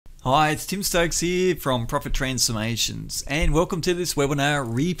Hi, it's Tim Stokes here from Profit Transformations, and welcome to this webinar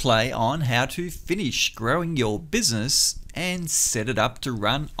replay on how to finish growing your business and set it up to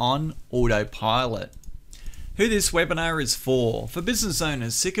run on autopilot. Who this webinar is for business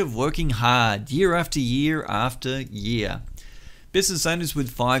owners sick of working hard year after year after year. Business owners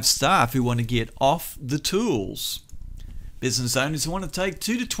with 5 staff who want to get off the tools. Business owners who want to take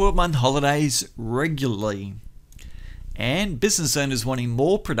 2 to 12 month holidays regularly. And business owners wanting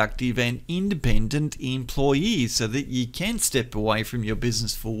more productive and independent employees so that you can step away from your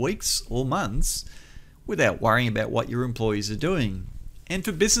business for weeks or months without worrying about what your employees are doing. And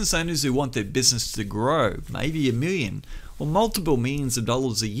for business owners who want their business to grow, maybe $1 million or multiple millions of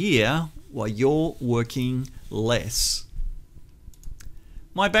dollars a year while you're working less.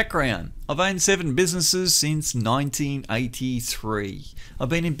 My background: I've owned 7 businesses since 1983. I've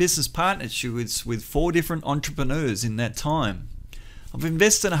been in business partnerships with 4 different entrepreneurs in that time. I've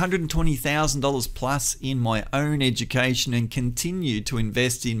invested $120,000 plus in my own education and continue to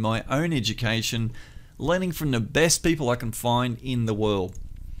invest in my own education, learning from the best people I can find in the world.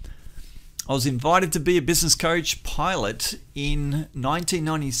 I was invited to be a business coach pilot in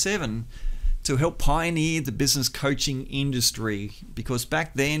 1997 to help pioneer the business coaching industry, because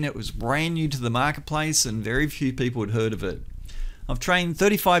back then it was brand new to the marketplace and very few people had heard of it. I've trained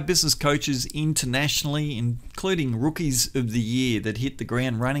 35 business coaches internationally, including rookies of the year that hit the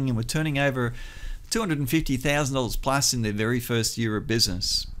ground running and were turning over $250,000 plus in their very first year of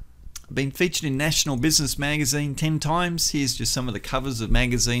business. I've been featured in National Business Magazine 10 times. Here's just some of the covers of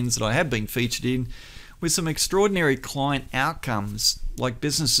magazines that I have been featured in, with some extraordinary client outcomes, like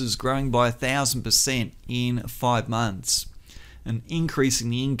businesses growing by 1,000% in 5 months and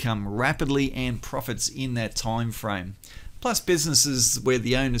increasing the income rapidly and profits in that time frame. Plus businesses where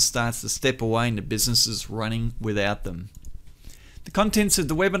the owner starts to step away into businesses running without them. The contents of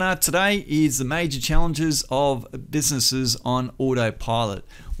the webinar today is the major challenges of businesses on autopilot.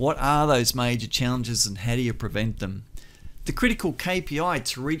 What are those major challenges and how do you prevent them? The critical KPI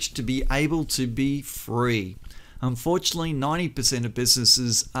to reach to be able to be free. Unfortunately, 90% of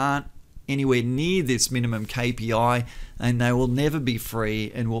businesses aren't anywhere near this minimum KPI, and they will never be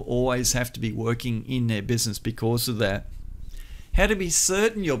free and will always have to be working in their business because of that. How to be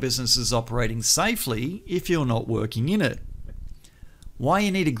certain your business is operating safely if you're not working in it. Why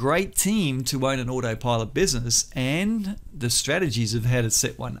you need a great team to own an autopilot business, and the strategies of how to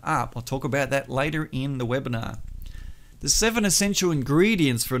set one up. I'll talk about that later in the webinar. The 7 essential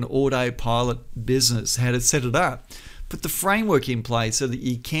ingredients for an autopilot business, how to set it up. Put the framework in place so that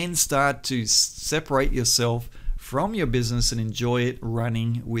you can start to separate yourself from your business and enjoy it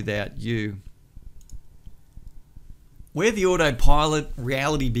running without you. Where the autopilot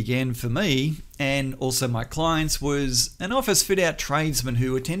reality began for me and also my clients was an office fit-out tradesman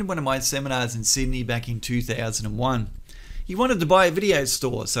who attended one of my seminars in Sydney back in 2001. He wanted to buy a video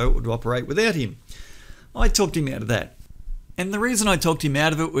store so it would operate without him. I talked him out of that. And the reason I talked him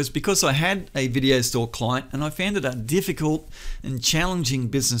out of it was because I had a video store client and I found it a difficult and challenging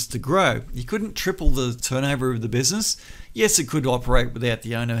business to grow. You couldn't triple the turnover of the business. Yes, it could operate without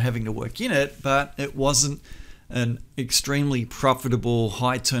the owner having to work in it, but it wasn't an extremely profitable,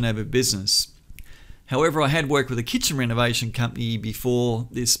 high turnover business. However, I had worked with a kitchen renovation company before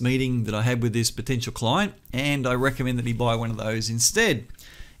this meeting that I had with this potential client, and I recommend that he buy one of those instead.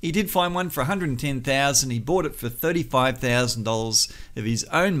 He did find one for $110,000. He bought it for $35,000 of his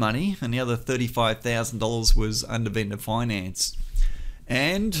own money, and the other $35,000 was under vendor finance.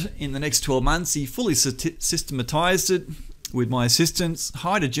 And in the next 12 months, he fully systematized it with my assistance,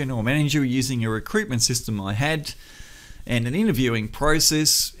 hired a general manager using a recruitment system I had, and an interviewing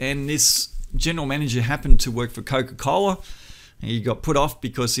process. And this general manager happened to work for Coca-Cola. He got put off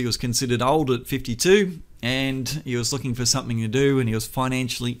because he was considered old at 52. And he was looking for something to do, and he was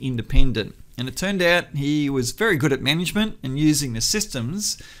financially independent. And it turned out he was very good at management and using the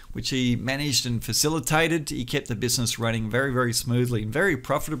systems which he managed and facilitated. He kept the business running very, very smoothly and very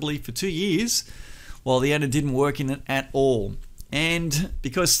profitably for 2 years, while the owner didn't work in it at all. And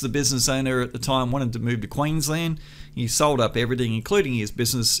because the business owner at the time wanted to move to Queensland, he sold up everything, including his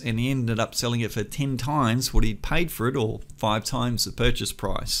business, and he ended up selling it for 10 times what he'd paid for it, or 5 times the purchase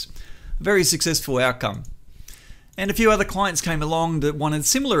price. Very successful outcome. And a few other clients came along that wanted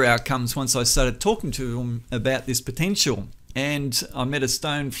similar outcomes once I started talking to them about this potential. And I met a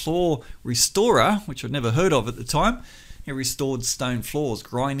stone floor restorer, which I'd never heard of at the time. He restored stone floors,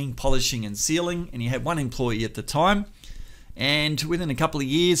 grinding, polishing and sealing, and he had 1 employee at the time. And within a couple of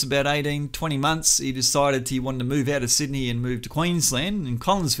years, about 18, 20 months, he decided he wanted to move out of Sydney and move to Queensland in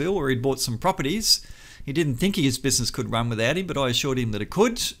Collinsville, where he'd bought some properties. He didn't think his business could run without him, but I assured him that it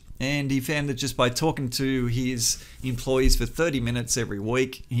could. and he found that just by talking to his employees for 30 minutes every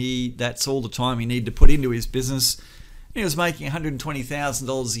week, that's all the time he needed to put into his business. He was making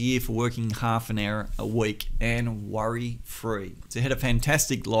 $120,000 a year for working half an hour a week and worry-free. So he had a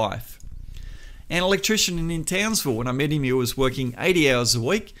fantastic life. An electrician in Townsville, when I met him, he was working 80 hours a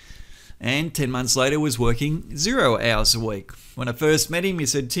week, and 10 months later was working 0 hours a week. When I first met him, he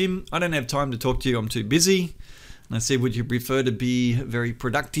said, "Tim, I don't have time to talk to you, I'm too busy." And I said, "Would you prefer to be very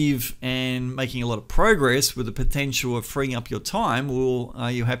productive and making a lot of progress with the potential of freeing up your time, or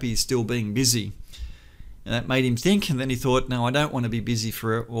are you happy still being busy?" And that made him think, and then he thought, "No, I don't want to be busy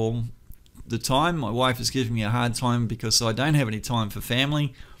for all the time. My wife is giving me a hard time because I don't have any time for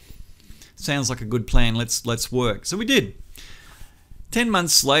family. Sounds like a good plan, let's work." So we did. 10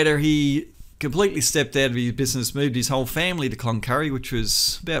 months later, he completely stepped out of his business, moved his whole family to Cloncurry, which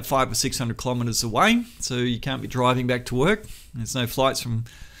was about 500 or 600 kilometres away. So you can't be driving back to work. There's no flights from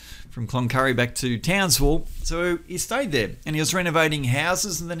Cloncurry back to Townsville. So he stayed there, and he was renovating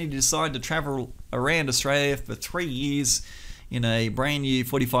houses, and then he decided to travel around Australia for 3 years in a brand new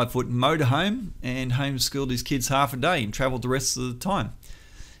 45-foot motorhome and homeschooled his kids half a day and travelled the rest of the time.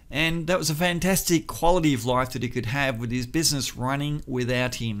 And that was a fantastic quality of life that he could have with his business running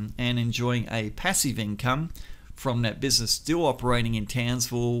without him and enjoying a passive income from that business still operating in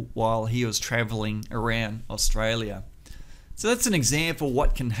Townsville while he was travelling around Australia. So that's an example of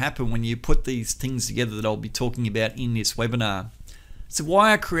what can happen when you put these things together that I'll be talking about in this webinar. So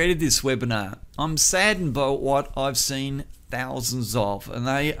why I created this webinar? I'm saddened by what I've seen thousands of, and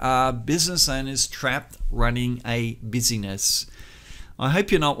they are business owners trapped running a busyness. I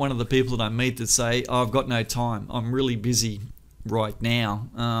hope you're not one of the people that I meet that say, "Oh, I've got no time, I'm really busy right now."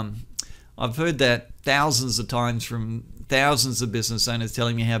 I've heard that thousands of times from thousands of business owners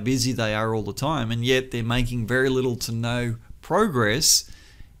telling me how busy they are all the time, and yet they're making very little to no progress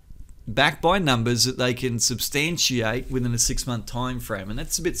backed by numbers that they can substantiate within a 6-month time frame. And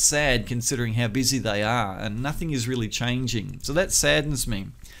that's a bit sad considering how busy they are, and nothing is really changing. So that saddens me.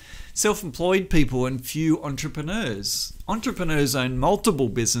 Self-employed people and few entrepreneurs. Entrepreneurs own multiple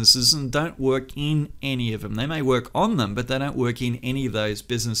businesses and don't work in any of them. They may work on them, but they don't work in any of those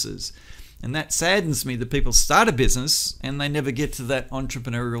businesses. And that saddens me that people start a business and they never get to that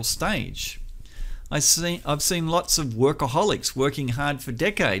entrepreneurial stage. I've seen lots of workaholics working hard for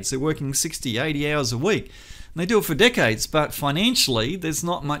decades. They're working 60, 80 hours a week. And they do it for decades, but financially, there's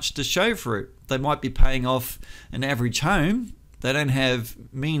not much to show for it. They might be paying off an average home. They don't have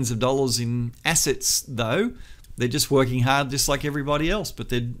millions of dollars in assets, though. They're just working hard just like everybody else, but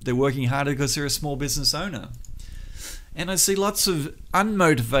they're working harder because they're a small business owner. And I see lots of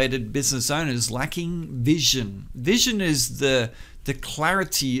unmotivated business owners lacking vision. Vision is the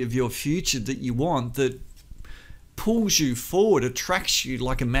clarity of your future that you want, that pulls you forward, attracts you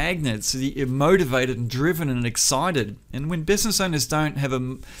like a magnet, so that you're motivated and driven and excited. And when business owners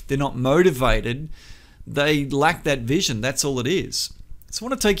they're not motivated, they lack that vision. That's all it is. So I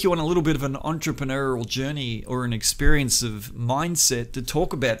want to take you on a little bit of an entrepreneurial journey or an experience of mindset to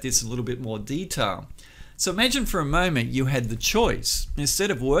talk about this in a little bit more detail. So imagine for a moment you had the choice. Instead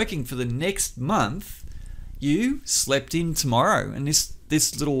of working for the next month, you slept in tomorrow, and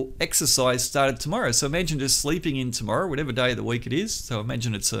this little exercise started tomorrow. So imagine just sleeping in tomorrow, whatever day of the week it is. So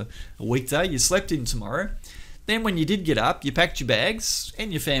imagine it's a weekday, you slept in tomorrow. Then when you did get up, you packed your bags,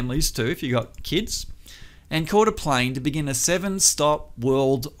 and your families too if you got kids, and caught a plane to begin a 7-stop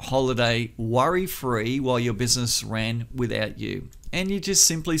world holiday worry-free while your business ran without you. And you just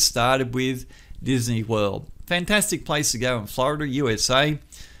simply started with Disney World. Fantastic place to go in Florida, USA.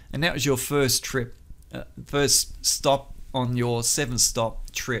 And that was your first trip, first stop on your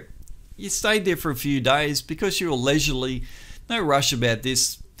 7-stop trip. You stayed there for a few days because you were leisurely, no rush about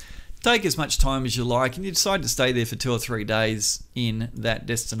this. Take as much time as you like, and you decided to stay there for 2 or 3 days in that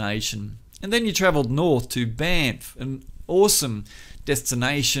destination. And then you travelled north to Banff, an awesome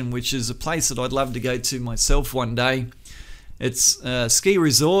destination, which is a place that I'd love to go to myself one day. It's a ski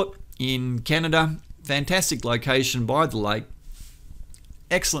resort in Canada, fantastic location by the lake,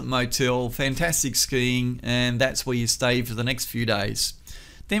 excellent motel, fantastic skiing, and that's where you stay for the next few days.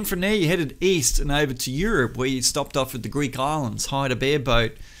 Then from there you headed east and over to Europe, where you stopped off at the Greek islands, hired a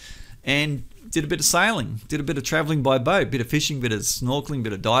bareboat, and did a bit of sailing, did a bit of travelling by boat, bit of fishing, bit of snorkeling,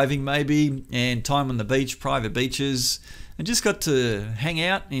 bit of diving maybe, and time on the beach, private beaches, and just got to hang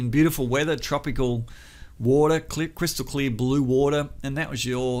out in beautiful weather, tropical water, crystal clear blue water, and that was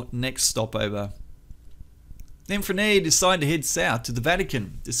your next stopover. Then from there you decided to head south to the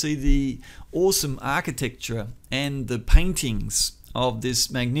Vatican to see the awesome architecture and the paintings of this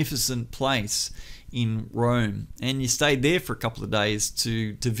magnificent place in Rome, and you stayed there for a couple of days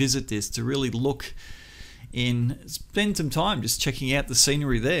to visit this, to really look in, spend some time just checking out the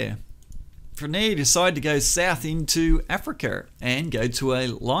scenery there. From there you decide to go south into Africa and go to a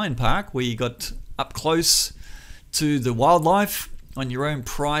lion park where you got up close to the wildlife on your own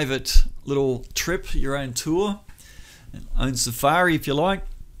private little trip, your own tour, own safari if you like,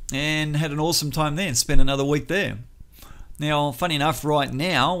 and had an awesome time there and spent another week there. Now, funny enough, right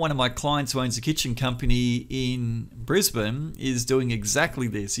now, one of my clients who owns a kitchen company in Brisbane is doing exactly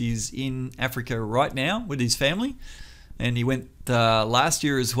this. He's in Africa right now with his family, and he went last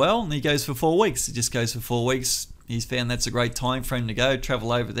year as well, and he goes for 4 weeks. He just goes for 4 weeks. He's found that's a great time for him to go,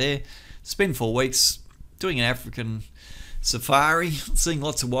 travel over there, spend 4 weeks doing an African safari, seeing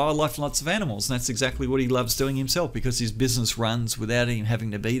lots of wildlife and lots of animals, and that's exactly what he loves doing himself because his business runs without him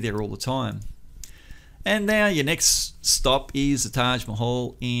having to be there all the time. And now your next stop is the Taj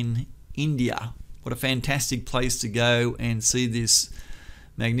Mahal in India. What a fantastic place to go and see this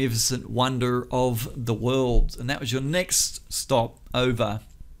magnificent wonder of the world. And that was your next stop over.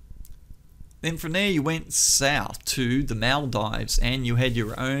 Then from there you went south to the Maldives and you had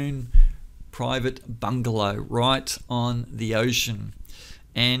your own private bungalow right on the ocean.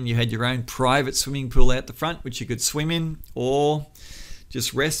 And you had your own private swimming pool out the front which you could swim in, or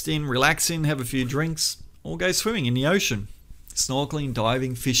just rest in, relax in, have a few drinks, or go swimming in the ocean. Snorkeling,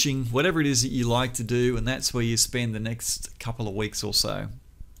 diving, fishing, whatever it is that you like to do, and that's where you spend the next couple of weeks or so.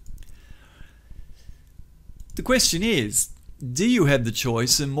 The question is, do you have the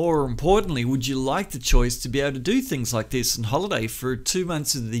choice, and more importantly, would you like the choice to be able to do things like this on holiday for 2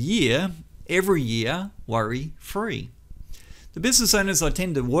 months of the year, every year, worry-free? The business owners I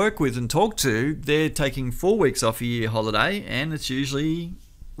tend to work with and talk to, they're taking 4 weeks off a year holiday, and it's usually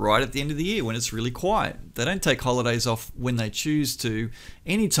right at the end of the year when it's really quiet. They don't take holidays off when they choose to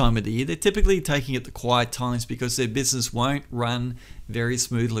any time of the year. They're typically taking it the quiet times because their business won't run very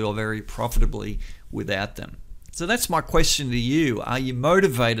smoothly or very profitably without them. So that's my question to you. Are you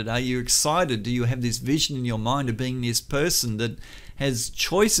motivated? Are you excited? Do you have this vision in your mind of being this person that has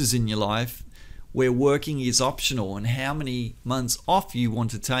choices in your life where working is optional, and how many months off you want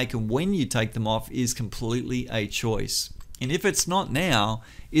to take and when you take them off is completely a choice? And if it's not now,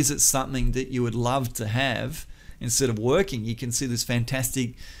 is it something that you would love to have? Instead of working, you can see this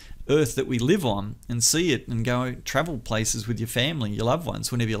fantastic earth that we live on and see it and go travel places with your family, your loved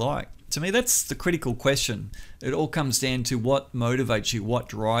ones, whenever you like. To me, that's the critical question. It all comes down to what motivates you, what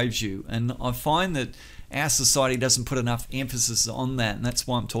drives you. And I find that our society doesn't put enough emphasis on that, and that's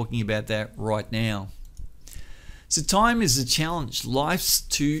why I'm talking about that right now. So time is a challenge. Life's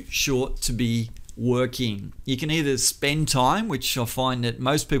too short to be working. You can either spend time, which I find that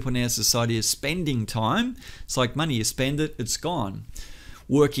most people in our society are spending time. It's like money, you spend it, it's gone.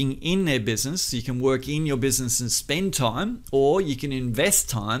 Working in their business, you can work in your business and spend time, or you can invest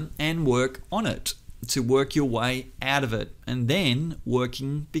time and work on it to work your way out of it, and then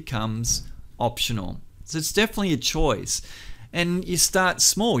working becomes optional. So it's definitely a choice. And you start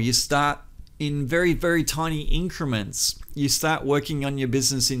small. You start in very, very tiny increments. You start working on your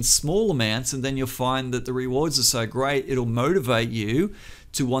business in small amounts, and then you'll find that the rewards are so great, it'll motivate you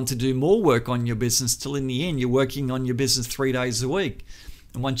to want to do more work on your business till in the end you're working on your business 3 days a week.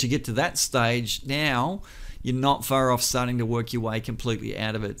 And once you get to that stage, now you're not far off starting to work your way completely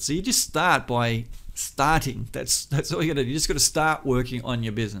out of it. So you just start by starting. That's all you got to do. You just got to start working on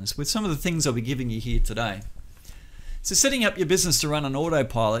your business with some of the things I'll be giving you here today. So setting up your business to run on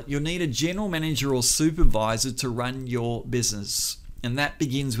autopilot, you'll need a general manager or supervisor to run your business. And that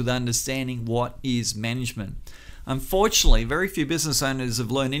begins with understanding what is management. Unfortunately, very few business owners have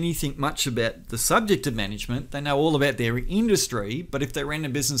learned anything much about the subject of management. They know all about their industry, but if they ran a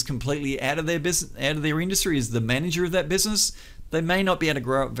business completely out of their business, out of their industry as the manager of that business, they may not be able to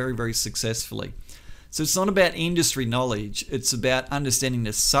grow it very, very successfully. So it's not about industry knowledge, it's about understanding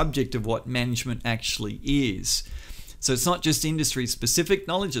the subject of what management actually is. So it's not just industry specific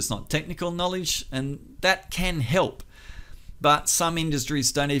knowledge, it's not technical knowledge, and that can help. But some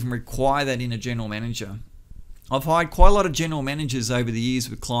industries don't even require that in a general manager. I've hired quite a lot of general managers over the years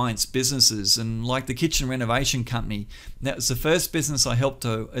with clients' businesses, and like the kitchen renovation company, that was the first business I helped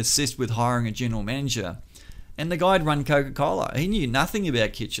to assist with hiring a general manager. And the guy had run Coca-Cola. He knew nothing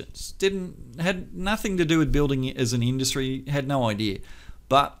about kitchens, had nothing to do with building it as an industry, had no idea.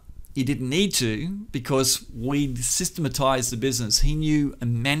 But he didn't need to because we'd systematized the business. He knew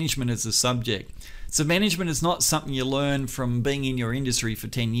management as a subject. So management is not something you learn from being in your industry for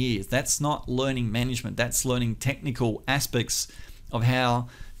 10 years. That's not learning management. That's learning technical aspects of how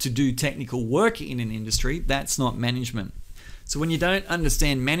to do technical work in an industry. That's not management. So when you don't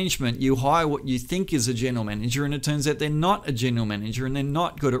understand management, you hire what you think is a general manager, and it turns out they're not a general manager, and they're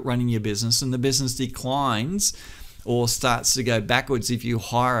not good at running your business, and the business declines or starts to go backwards if you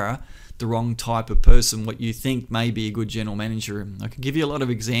hire the wrong type of person, what you think may be a good general manager. I can give you a lot of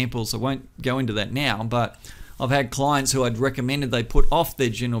examples. I won't go into that now, but I've had clients who I'd recommended they put off their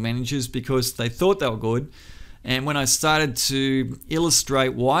general managers because they thought they were good. And when I started to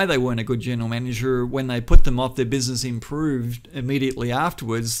illustrate why they weren't a good general manager, when they put them off, their business improved immediately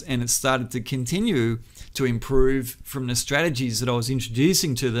afterwards, and it started to continue to improve from the strategies that I was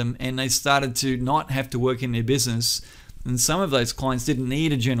introducing to them, and they started to not have to work in their business. And some of those clients didn't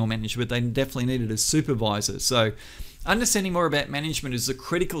need a general manager, but they definitely needed a supervisor. So understanding more about management is a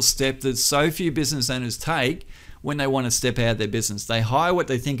critical step that so few business owners take when they want to step out of their business. They hire what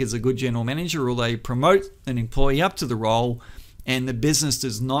they think is a good general manager, or they promote an employee up to the role, and the business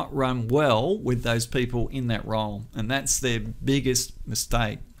does not run well with those people in that role. And that's their biggest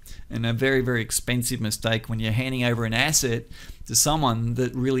mistake, and a very, very expensive mistake when you're handing over an asset to someone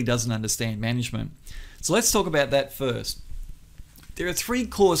that really doesn't understand management. So let's talk about that first. There are 3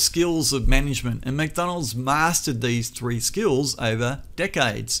 core skills of management, and McDonald's mastered these 3 skills over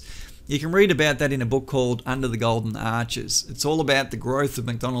decades. You can read about that in a book called Under the Golden Arches. It's all about the growth of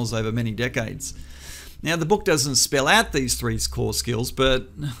McDonald's over many decades. Now, the book doesn't spell out these 3 core skills, but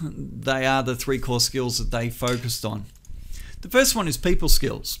they are the 3 core skills that they focused on. The first one is people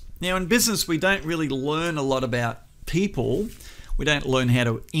skills. Now, in business, we don't really learn a lot about people. We don't learn how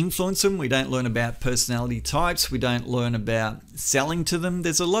to influence them. We don't learn about personality types. We don't learn about selling to them.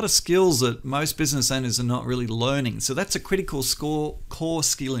 There's a lot of skills that most business owners are not really learning. So that's a critical core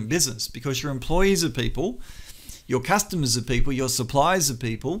skill in business, because your employees are people, your customers are people, your suppliers are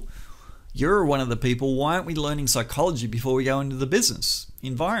people. You're one of the people. Why aren't we learning psychology before we go into the business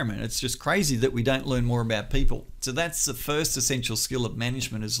environment? It's just crazy that we don't learn more about people. So that's the first essential skill of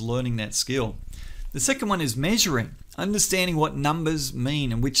management, is learning that skill. The second one is measuring, understanding what numbers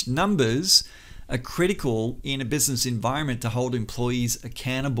mean and which numbers are critical in a business environment to hold employees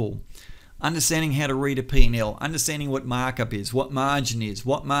accountable. Understanding how to read a P&L, understanding what markup is, what margin is,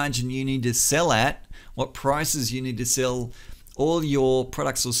 what margin you need to sell at, what prices you need to sell all your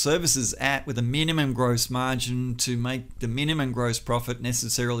products or services at with a minimum gross margin to make the minimum gross profit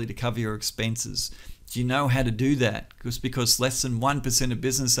necessarily to cover your expenses. Do you know how to do that? Because less than 1% of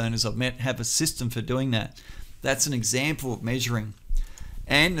business owners I've met have a system for doing that. That's an example of measuring.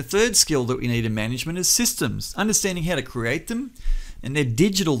 And the third skill that we need in management is systems, understanding how to create them. And they're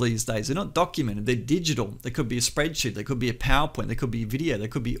digital these days. They're not documented, they're digital. They could be a spreadsheet, they could be a PowerPoint, they could be video, they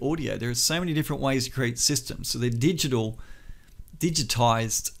could be audio. There are so many different ways to create systems. So they're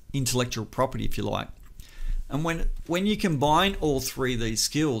digitized intellectual property, if you like. And when you combine all 3 of these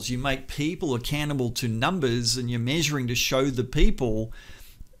skills, you make people accountable to numbers, and you're measuring to show the people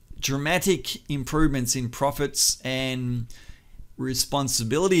dramatic improvements in profits, and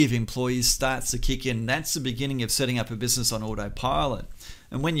responsibility of employees starts to kick in. That's the beginning of setting up a business on autopilot.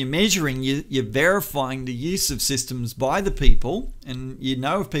 And when you're measuring, you're verifying the use of systems by the people, and you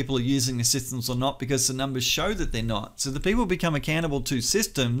know if people are using the systems or not because the numbers show that they're not. So the people become accountable to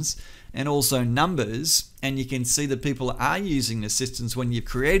systems and also numbers, and you can see that people are using the systems when you've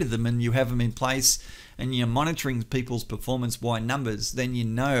created them and you have them in place, and you're monitoring people's performance by numbers. Then you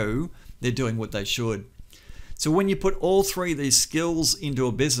know they're doing what they should. So when you put all 3 of these skills into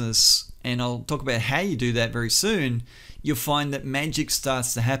a business, and I'll talk about how you do that very soon, you'll find that magic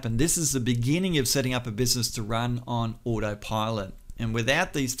starts to happen. This is the beginning of setting up a business to run on autopilot. And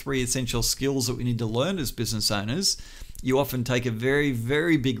without these 3 essential skills that we need to learn as business owners, you often take a very,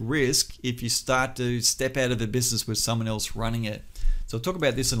 very big risk if you start to step out of a business with someone else running it. So I'll talk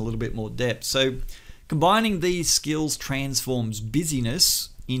about this in a little bit more depth. So combining these skills transforms busyness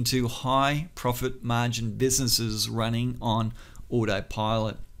into high profit margin businesses running on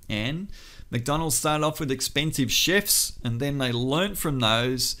autopilot. And McDonald's started off with expensive chefs, and then they learnt from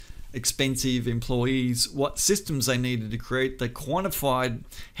those expensive employees what systems they needed to create. They quantified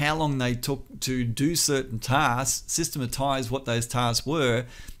how long they took to do certain tasks, systematized what those tasks were,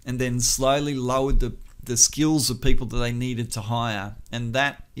 and then slowly lowered the skills of people that they needed to hire. And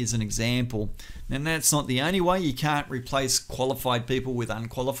that is an example. And that's not the only way. You can't replace qualified people with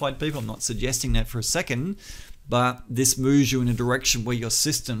unqualified people. I'm not suggesting that for a second. But this moves you in a direction where your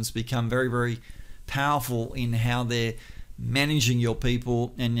systems become very, very powerful in how they're managing your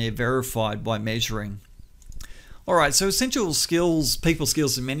people, and they're verified by measuring. All right, so essential skills, people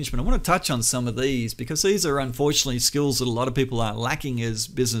skills in management. I want to touch on some of these because these are unfortunately skills that a lot of people are lacking as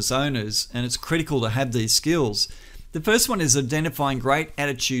business owners, and it's critical to have these skills. The first one is identifying great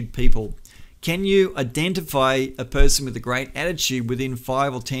attitude people. Can you identify a person with a great attitude within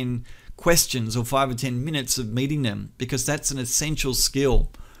 5 or 10 questions or 5 or 10 minutes of meeting them? Because that's an essential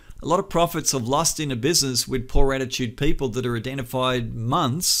skill. A lot of profits have lost in a business with poor attitude people that are identified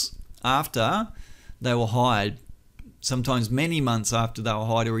months after they were hired, sometimes many months after they were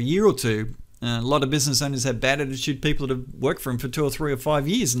hired, or a year or two. A lot of business owners have bad attitude people that have worked for them for 2 or 3 or 5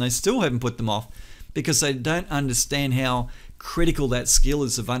 years, and they still haven't put them off because they don't understand how critical that skill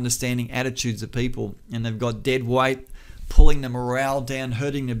is of understanding attitudes of people, and they've got dead weight pulling the morale down,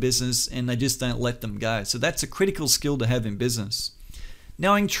 hurting the business, and they just don't let them go. So that's a critical skill to have in business.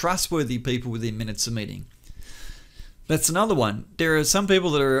 Knowing trustworthy people within minutes of meeting. That's another one. There are some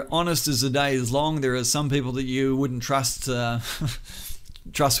people that are honest as the day is long. There are some people that you wouldn't trust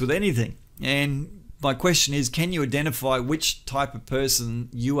with anything. And my question is, can you identify which type of person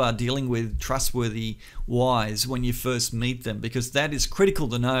you are dealing with trustworthy-wise when you first meet them? Because that is critical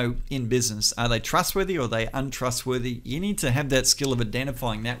to know in business. Are they trustworthy or are they untrustworthy? You need to have that skill of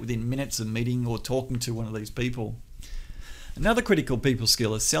identifying that within minutes of meeting or talking to one of these people. Another critical people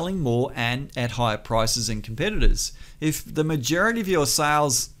skill is selling more and at higher prices than competitors. If the majority of your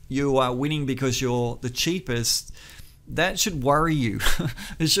sales you are winning because you're the cheapest, that should worry you.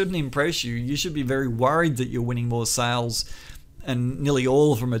 It shouldn't impress you. You should be very worried that you're winning more sales, and nearly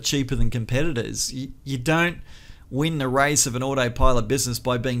all of them are cheaper than competitors. You don't win the race of an autopilot business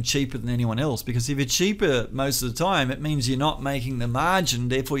by being cheaper than anyone else, because if you're cheaper most of the time, it means you're not making the margin,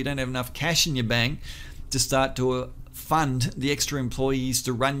 therefore you don't have enough cash in your bank to start to fund the extra employees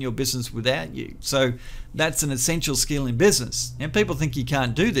to run your business without you. So that's an essential skill in business. And people think you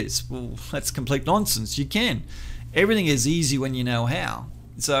can't do this. Well, that's complete nonsense. You can. Everything is easy when you know how.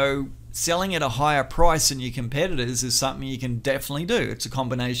 So selling at a higher price than your competitors is something you can definitely do. It's a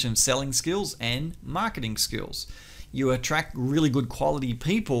combination of selling skills and marketing skills. You attract really good quality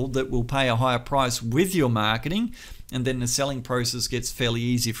people that will pay a higher price with your marketing, and then the selling process gets fairly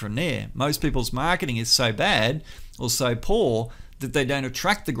easy from there. Most people's marketing is so bad or so poor that they don't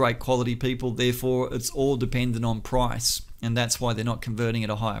attract the great quality people, therefore it's all dependent on price, and that's why they're not converting at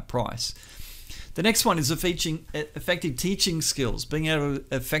a higher price. The next one is effective teaching skills, being able to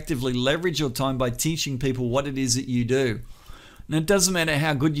effectively leverage your time by teaching people what it is that you do. And it doesn't matter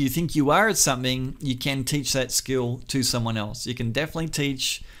how good you think you are at something, you can teach that skill to someone else. You can definitely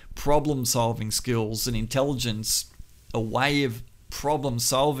teach problem-solving skills and intelligence, a way of problem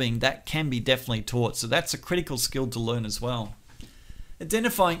solving that can be definitely taught. So that's a critical skill to learn as well.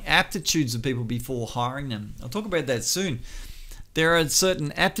 Identifying aptitudes of people before hiring them. I'll talk about that soon. There are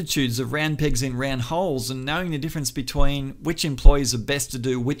certain aptitudes of round pegs in round holes, and knowing the difference between which employees are best to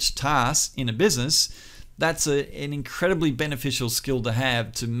do which tasks in a business, that's an incredibly beneficial skill to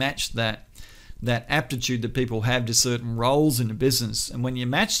have to match that aptitude that people have to certain roles in a business. And when you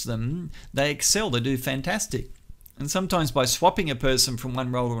match them, they excel, they do fantastic. And sometimes by swapping a person from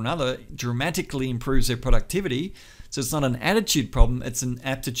one role to another dramatically improves their productivity. So it's not an attitude problem, it's an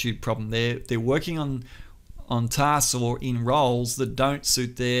aptitude problem. They're working on tasks or in roles that don't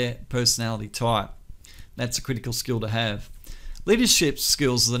suit their personality type. That's a critical skill to have. Leadership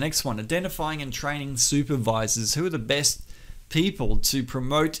skills are the next one. Identifying and training supervisors. Who are the best people to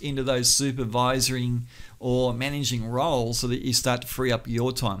promote into those supervisory or managing roles so that you start to free up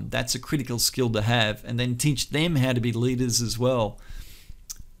your time. That's a critical skill to have, and then teach them how to be leaders as well.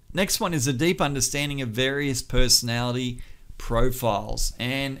 Next one is a deep understanding of various personality profiles.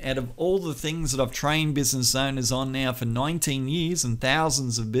 And out of all the things that I've trained business owners on now for 19 years and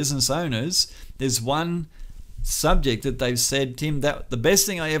thousands of business owners, there's one subject that they've said, Tim, that the best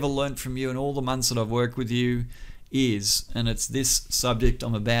thing I ever learned from you in all the months that I've worked with you is, and it's this subject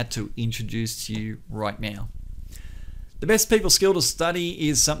I'm about to introduce to you right now. The best people skill to study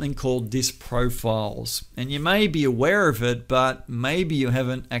is something called DISC profiles, and you may be aware of it, but maybe you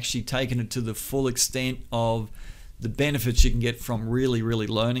haven't actually taken it to the full extent of the benefits you can get from really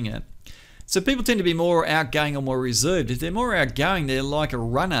learning it. So people tend to be more outgoing or more reserved. If they're more outgoing, they're like a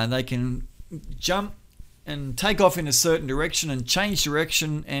runner. They can jump and take off in a certain direction and change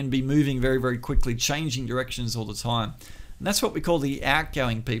direction and be moving very quickly, changing directions all the time. And that's what we call the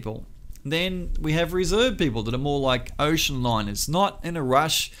outgoing people. Then we have reserved people that are more like ocean liners, not in a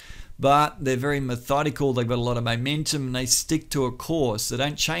rush, but they're very methodical. They've got a lot of momentum and they stick to a course. They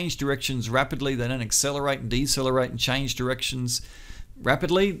don't change directions rapidly. They don't accelerate and decelerate and change directions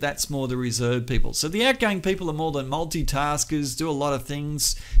rapidly. That's more the reserved people. So the outgoing people are more the multitaskers, do a lot of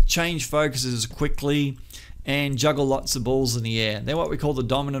things, change focuses quickly, and juggle lots of balls in the air. They're what we call the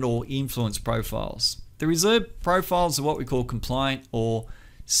dominant or influence profiles. The reserved profiles are what we call compliant or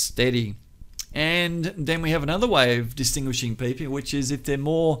steady. And then we have another way of distinguishing people, which is if they're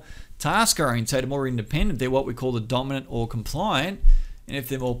more task orientated, more independent, they're what we call the dominant or compliant. And if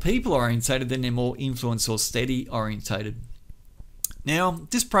they're more people orientated, then they're more influence or steady orientated. Now,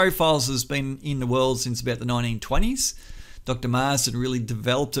 this profiles has been in the world since about the 1920s. Dr. Marsden really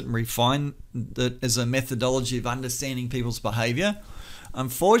developed it and refined it as a methodology of understanding people's behavior.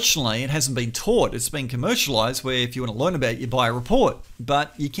 Unfortunately, it hasn't been taught. It's been commercialized where if you want to learn about it, you buy a report.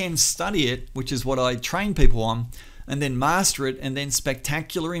 But you can study it, which is what I train people on, and then master it, and then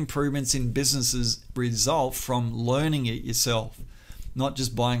spectacular improvements in businesses result from learning it yourself, not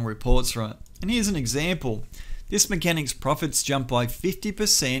just buying reports from it. And here's an example. This mechanic's profits jumped by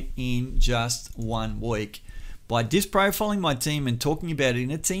 50% in just 1 week. By disprofiling my team and talking about it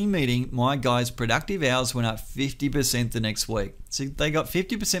in a team meeting, my guys' productive hours went up 50% the next week. So they got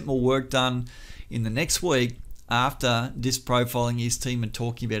 50% more work done in the next week after disprofiling his team and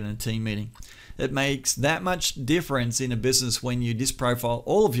talking about it in a team meeting. It makes that much difference in a business when you disprofile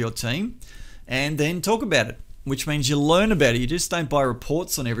all of your team and then talk about it, which means you learn about it. You just don't buy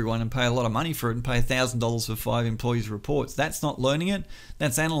reports on everyone and pay a lot of money for it and pay $1,000 for 5 employees' reports. That's not learning it.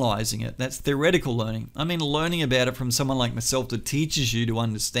 That's analyzing it. That's theoretical learning. I mean, learning about it from someone like myself that teaches you to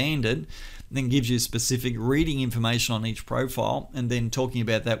understand it, then gives you specific reading information on each profile, and then talking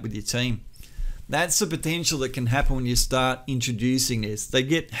about that with your team. That's the potential that can happen when you start introducing this. They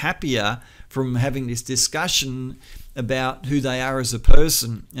get happier from having this discussion about who they are as a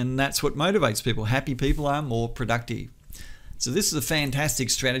person, and that's what motivates people. Happy people are more productive. So this is a fantastic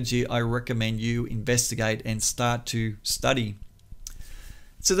strategy I recommend you investigate and start to study.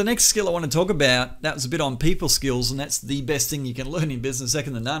 So the next skill I want to talk about, that was a bit on people skills, and that's the best thing you can learn in business,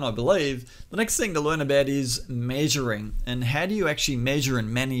 second to none, I believe. The next thing to learn about is measuring, and how do you actually measure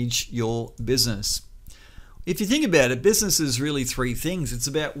and manage your business. If you think about it, business is really 3 things. It's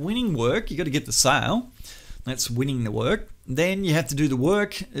about winning work. You got to get the sale. That's winning the work. Then you have to do the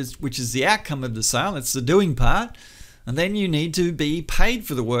work, which is the outcome of the sale. It's the doing part. And then you need to be paid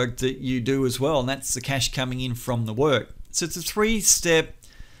for the work that you do as well, and that's the cash coming in from the work. So it's a 3-step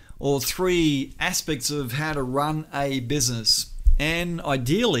or 3 aspects of how to run a business. And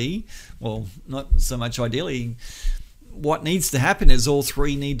ideally, well, not so much ideally, what needs to happen is all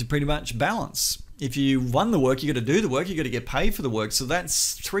 3 need to pretty much balance. If you won the work, you got to do the work, you got to get paid for the work. So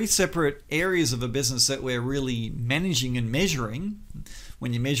that's 3 separate areas of a business that we're really managing and measuring.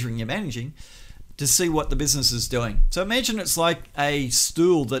 When you're measuring, you're managing to see what the business is doing. So imagine it's like a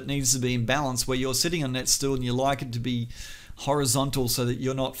stool that needs to be in balance, where you're sitting on that stool and you like it to be horizontal so that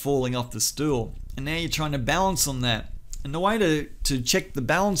you're not falling off the stool. And now you're trying to balance on that. And the way to check the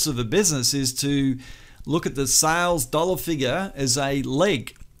balance of a business is to look at the sales dollar figure as a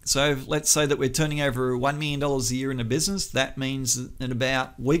leg. So let's say that we're turning over $1 million a year in a business. That means that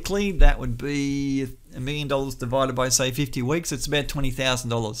about weekly, that would be $1 million divided by, say, 50 weeks. It's about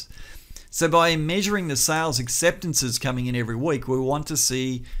 $20,000. So by measuring the sales acceptances coming in every week, we want to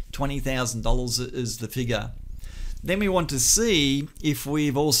see $20,000 as the figure. Then we want to see if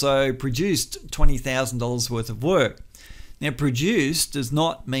we've also produced $20,000 worth of work. Now, produced does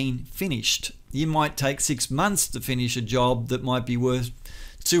not mean finished. You might take 6 months to finish a job that might be worth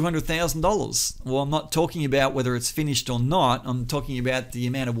 $200,000. Well, I'm not talking about whether it's finished or not. I'm talking about the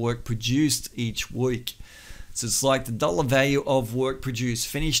amount of work produced each week. So it's like the dollar value of work produced,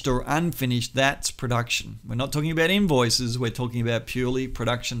 finished or unfinished, that's production. We're not talking about invoices, we're talking about purely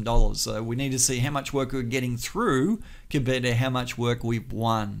production dollars. So we need to see how much work we're getting through compared to how much work we've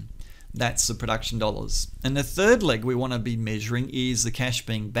won. That's the production dollars. And the third leg we want to be measuring is the cash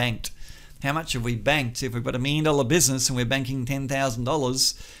being banked. How much have we banked? If we've got $1 million business and we're banking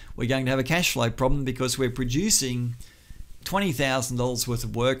 $10,000, we're going to have a cash flow problem because we're producing $20,000 worth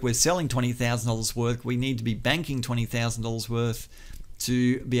of work. We're selling $20,000 worth. We need to be banking $20,000 worth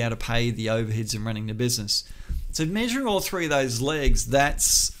to be able to pay the overheads and running the business. So measuring all 3 of those legs,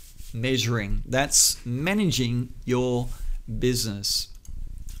 that's measuring. That's managing your business.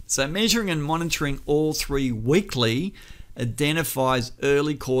 So measuring and monitoring all 3 weekly identifies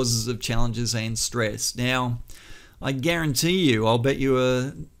early causes of challenges and stress. Now, I guarantee you, I'll bet you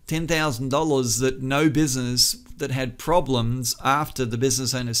 $10,000 that no business that had problems after the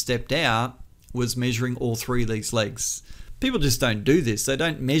business owner stepped out was measuring all 3 of these legs. People just don't do this. They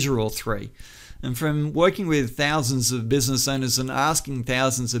don't measure all 3. And from working with thousands of business owners and asking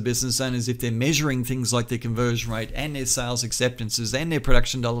thousands of business owners if they're measuring things like their conversion rate and their sales acceptances and their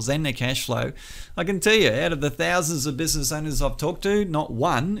production dollars and their cash flow, I can tell you, out of the thousands of business owners I've talked to, not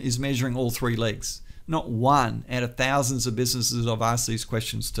one is measuring all 3 legs. Not one out of thousands of businesses I've asked these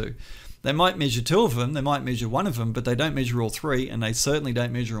questions to. They might measure 2 of them, they might measure 1 of them, but they don't measure all 3, and they certainly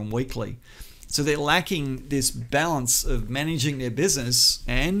don't measure them weekly. So they're lacking this balance of managing their business,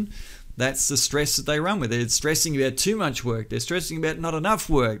 and that's the stress that they run with. They're stressing about too much work. They're stressing about not enough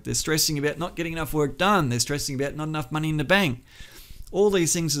work. They're stressing about not getting enough work done. They're stressing about not enough money in the bank. All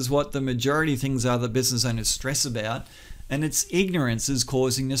these things is what the majority of things are that business owners stress about, and it's ignorance is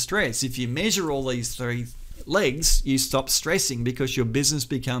causing the stress. If you measure all these three legs, you stop stressing because your business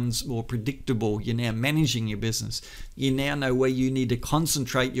becomes more predictable. You're now managing your business. You now know where you need to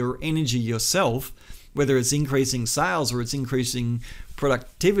concentrate your energy yourself, whether it's increasing sales or it's increasing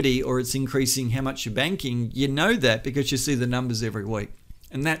productivity or it's increasing how much you're banking. You know that because you see the numbers every week.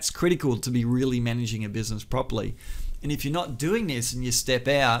 And that's critical to be really managing a business properly. And if you're not doing this and you step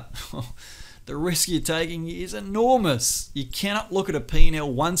out, the risk you're taking is enormous. You cannot look at a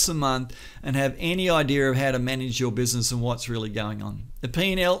P&L once a month and have any idea of how to manage your business and what's really going on. The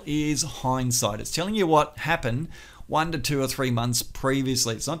P&L is hindsight. It's telling you what happened 1 to 2 or 3 months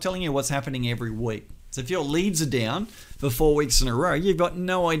previously. It's not telling you what's happening every week. So if your leads are down for 4 weeks in a row, you've got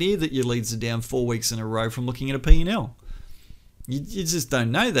no idea that your leads are down 4 weeks in a row from looking at a P&L. You just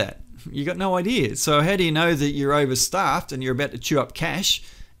don't know that. You got no idea. So how do you know that you're overstaffed and you're about to chew up cash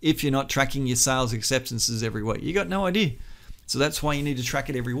if you're not tracking your sales acceptances every week? You got no idea. So that's why you need to track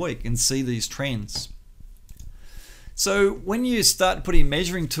it every week and see these trends. So when you start putting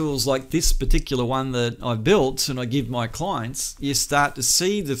measuring tools like this particular one that I built and I give my clients, you start to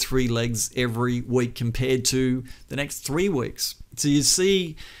see the 3 legs every week compared to the next 3 weeks. So you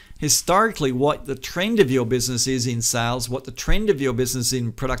see historically what the trend of your business is in sales, what the trend of your business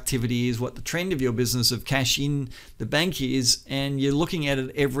in productivity is, what the trend of your business of cash in the bank is, and you're looking at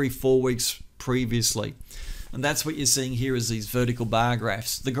it every 4 weeks previously. And that's what you're seeing here is these vertical bar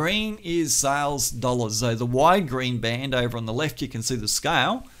graphs. The green is sales dollars. So the wide green band over on the left, you can see the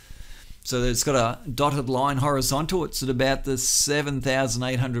scale. So it's got a dotted line horizontal. It's at about the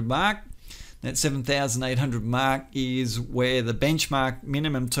 7,800 mark. That 7,800 mark is where the benchmark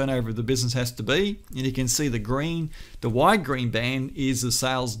minimum turnover of the business has to be. And you can see the green, the wide green band is the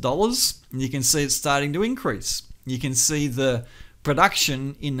sales dollars. And you can see it's starting to increase. You can see the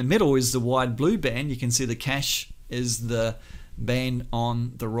production in the middle is the wide blue band. You can see the cash is the band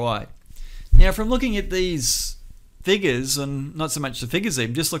on the right. Now from looking at these figures, and not so much the figures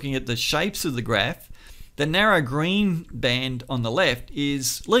even, just looking at the shapes of the graph, the narrow green band on the left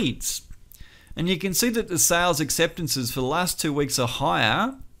is leads. And you can see that the sales acceptances for the last 2 weeks are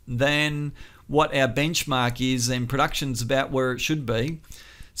higher than what our benchmark is, and production's about where it should be.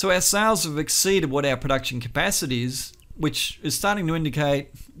 So our sales have exceeded what our production capacity is, which is starting to indicate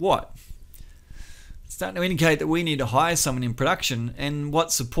what? It's starting to indicate that we need to hire someone in production, and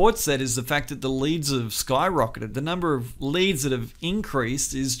what supports that is the fact that the leads have skyrocketed. The number of leads that have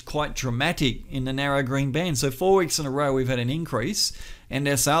increased is quite dramatic in the narrow green band. So 4 weeks in a row we've had an increase and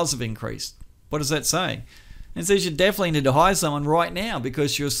our sales have increased. What does that say? It says you definitely need to hire someone right now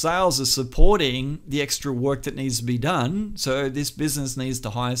because your sales are supporting the extra work that needs to be done. So this business needs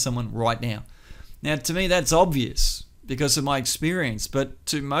to hire someone right now. Now to me that's obvious because of my experience, but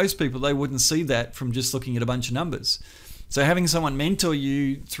to most people they wouldn't see that from just looking at a bunch of numbers. So having someone mentor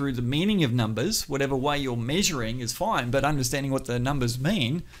you through the meaning of numbers, whatever way you're measuring is fine, but understanding what the numbers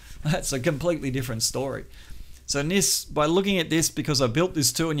mean, that's a completely different story. So in this, by looking at this, because I built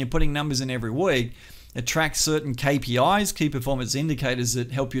this tool and you're putting numbers in every week, it tracks certain KPIs, key performance indicators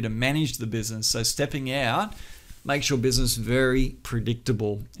that help you to manage the business. So stepping out makes your business very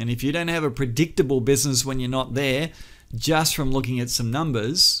predictable. And if you don't have a predictable business when you're not there, just from looking at some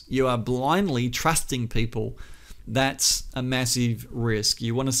numbers, you are blindly trusting people. That's a massive risk.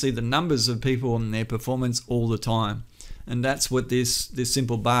 You want to see the numbers of people and their performance all the time. And that's what this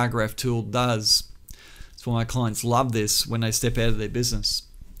simple bar graph tool does. That's why my clients love this when they step out of their business.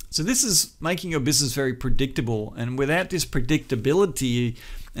 So this is making your business very predictable, and without this predictability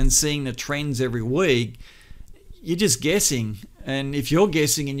and seeing the trends every week, you're just guessing. And if you're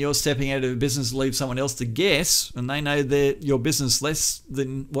guessing and you're stepping out of a business to leave someone else to guess, and they know that your business less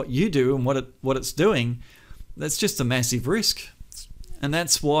than what you do and what it's doing, that's just a massive risk. And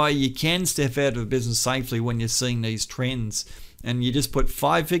that's why you can step out of a business safely when you're seeing these trends. And you just put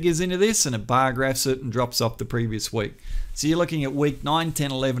 5 figures into this and it bar graphs it and drops off the previous week. So you're looking at week 9,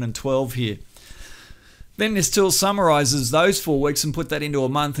 10, 11 and 12 here. Then this tool summarizes those 4 weeks and put that into a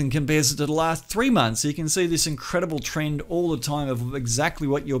month and compares it to the last 3 months. So you can see this incredible trend all the time of exactly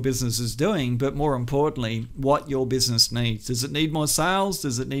what your business is doing, but more importantly, what your business needs. Does it need more sales?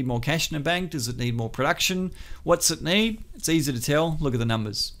 Does it need more cash in the bank? Does it need more production? What's it need? It's easy to tell. Look at the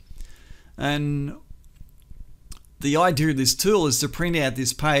numbers. And the idea of this tool is to print out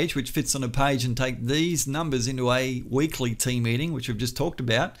this page, which fits on a page, and take these numbers into a weekly team meeting, which we've just talked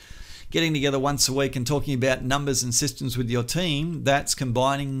about. getting together once a week and talking about numbers and systems with your team, that's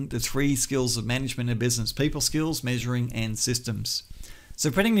combining the 3 skills of management and business: people skills, measuring, and systems.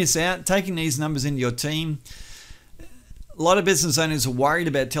 So printing this out, taking these numbers into your team. A lot of business owners are worried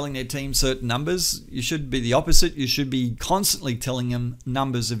about telling their team certain numbers. You should be the opposite. You should be constantly telling them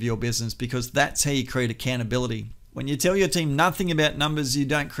numbers of your business, because that's how you create accountability. When you tell your team nothing about numbers, you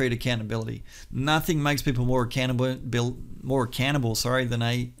don't create accountability. Nothing makes people more accountable than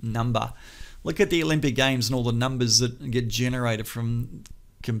a number. Look at the Olympic Games and all the numbers that get generated from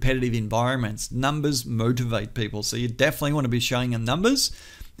competitive environments. Numbers motivate people, so you definitely want to be showing them numbers.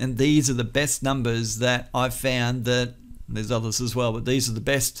 And these are the best numbers that I've found. That there's others as well, but these are the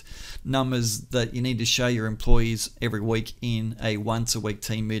best numbers that you need to show your employees every week in a once-a-week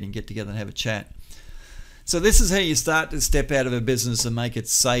team meeting. Get together and have a chat. So this is how you start to step out of a business and make it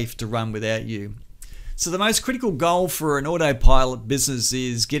safe to run without you. So the most critical goal for an autopilot business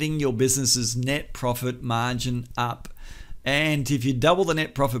is getting your business's net profit margin up. And if you double the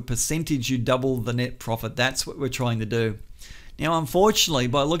net profit percentage, you double the net profit. That's what we're trying to do. Now, unfortunately,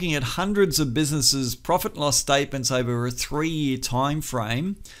 by looking at hundreds of businesses' profit and loss statements over a 3-year time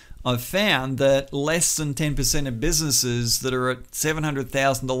frame, I've found that less than 10% of businesses that are at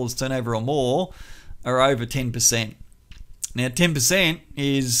 $700,000 turnover or more are over 10%. Now, 10%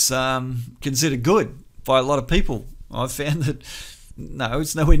 is considered good by a lot of people. I've found that no,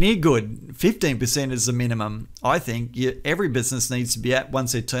 it's nowhere near good. 15% is the minimum. I think every business needs to be at,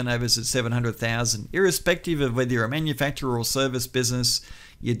 once their turnover's at 700,000, irrespective of whether you're a manufacturer or service business.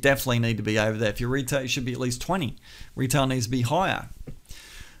 You definitely need to be over that. If you're retail, you should be at least 20. Retail needs to be higher.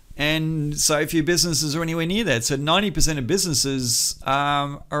 And so few businesses are anywhere near that. So 90% of businesses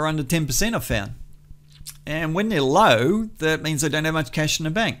are under 10%, I've found. And when they're low, that means they don't have much cash in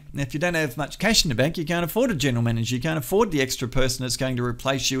the bank. Now, if you don't have much cash in the bank, you can't afford a general manager. You can't afford the extra person that's going to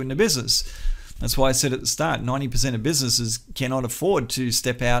replace you in the business. That's why I said at the start, 90% of businesses cannot afford to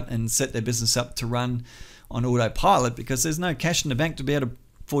step out and set their business up to run on autopilot, because there's no cash in the bank to be able to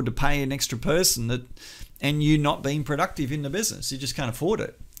afford to pay an extra person and you not being productive in the business. You just can't afford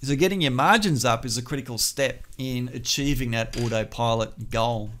it. So getting your margins up is a critical step in achieving that autopilot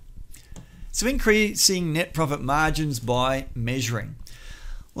goal. So increasing net profit margins by measuring.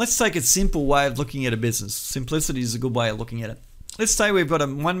 Let's take a simple way of looking at a business. Simplicity is a good way of looking at it. Let's say we've got a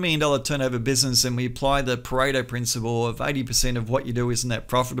 $1 million turnover business and we apply the Pareto principle of 80% of what you do isn't that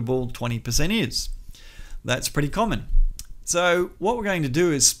profitable, 20% is. That's pretty common. So what we're going to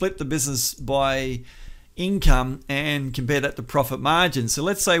do is split the business by income and compare that to profit margin. So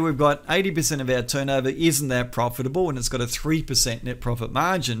let's say we've got 80% of our turnover isn't that profitable and it's got a 3% net profit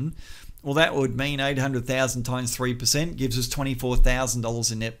margin. Well, that would mean 800,000 times 3% gives us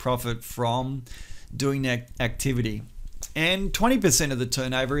 $24,000 in net profit from doing that activity. And 20% of the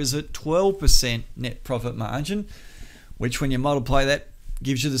turnover is at 12% net profit margin, which when you multiply that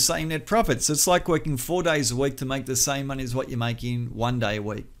gives you the same net profit. So it's like working 4 days a week to make the same money as what you make in 1 day a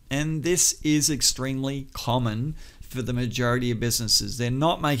week. And this is extremely common for the majority of businesses. They're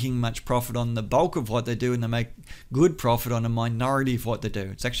not making much profit on the bulk of what they do, and they make good profit on a minority of what they do.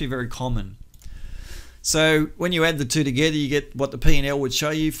 It's actually very common. So when you add the two together, you get what the P&L would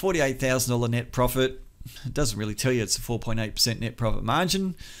show you, $48,000 net profit. It doesn't really tell you it's a 4.8% net profit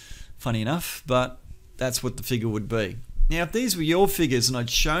margin, funny enough, but that's what the figure would be. Now, if these were your figures and I'd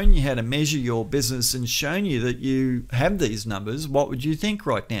shown you how to measure your business and shown you that you have these numbers, what would you think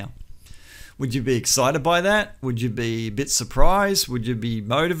right now? Would you be excited by that? Would you be a bit surprised? Would you be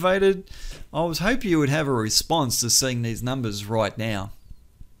motivated? I was hoping you would have a response to seeing these numbers right now.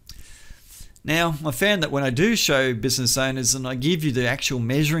 Now, I found that when I do show business owners and I give you the actual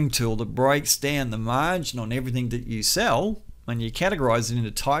measuring tool that breaks down the margin on everything that you sell, and you categorize it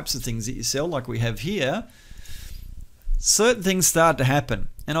into types of things that you sell like we have here, certain things start to happen.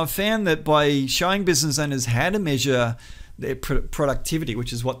 And I've found that by showing business owners how to measure their productivity,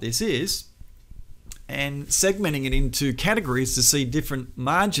 which is what this is, and segmenting it into categories to see different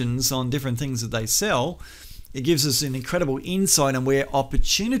margins on different things that they sell, it gives us an incredible insight on where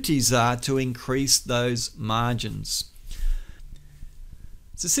opportunities are to increase those margins.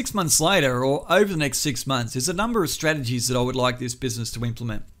 So 6 months later, or over the next 6 months, there's a number of strategies that I would like this business to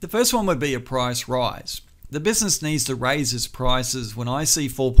implement. The first one would be a price rise. The business needs to raise its prices. When I see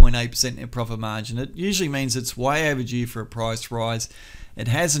 4.8% net profit margin, it usually means it's way overdue for a price rise. It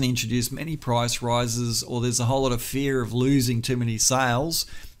hasn't introduced many price rises, or there's a whole lot of fear of losing too many sales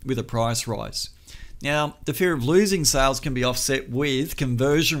with a price rise. Now, the fear of losing sales can be offset with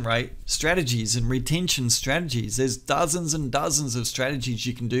conversion rate strategies and retention strategies. There's dozens and dozens of strategies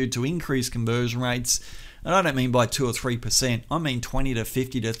you can do to increase conversion rates And I don't mean by 2 or 3%. I mean 20 to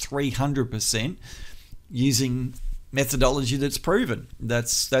 50 to 300% using methodology that's proven.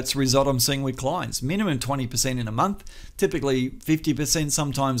 That's the result I'm seeing with clients. Minimum 20% in a month, typically 50%,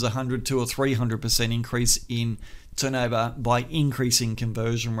 sometimes 100 to or 300% increase in turnover by increasing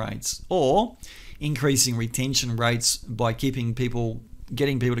conversion rates or increasing retention rates by getting people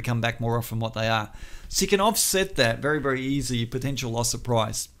to come back more often what they are. So you can offset that very, very easily, potential loss of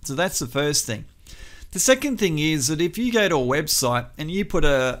price. So that's the first thing. The second thing is that if you go to a website and you put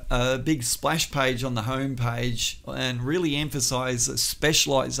a big splash page on the home page and really emphasize the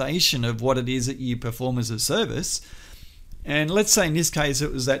specialization of what it is that you perform as a service, and let's say in this case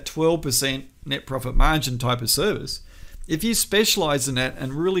it was that 12% net profit margin type of service, if you specialize in that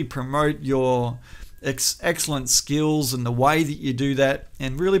and really promote your excellent skills and the way that you do that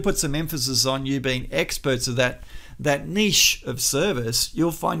and really put some emphasis on you being experts of that niche of service,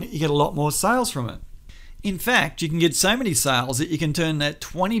 you'll find that you get a lot more sales from it. In fact, you can get so many sales that you can turn that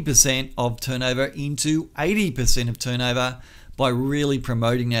 20% of turnover into 80% of turnover by really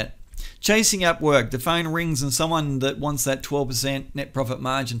promoting that. Chasing up work, the phone rings and someone that wants that 12% net profit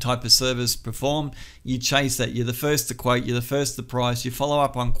margin type of service performed, you chase that. You're the first to quote, you're the first to price, you follow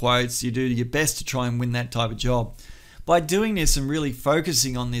up on quotes, you do your best to try and win that type of job. By doing this and really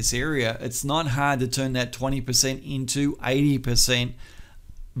focusing on this area, it's not hard to turn that 20% into 80%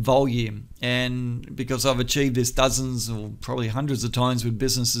 volume. And because I've achieved this dozens or probably hundreds of times with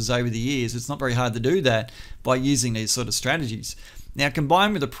businesses over the years, it's not very hard to do that by using these sort of strategies. Now,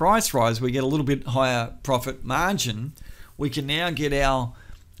 combined with the price rise, we get a little bit higher profit margin. We can now get our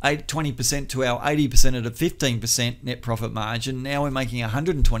 20% to our 80% at a 15% net profit margin. Now we're making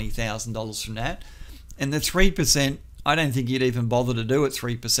 $120,000 from that. And the 3%, I don't think you'd even bother to do at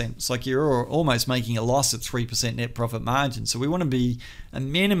 3%. It's like you're almost making a loss at 3% net profit margin. So we want to be a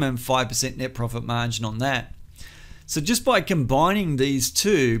minimum 5% net profit margin on that. So just by combining these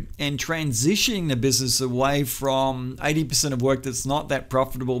two and transitioning the business away from 80% of work that's not that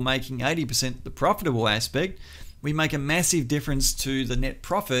profitable, making 80% the profitable aspect, we make a massive difference to the net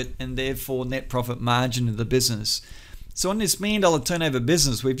profit and therefore net profit margin of the business. So on this $1 million turnover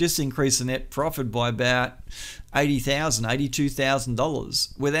business, we've just increased the net profit by about $80,000,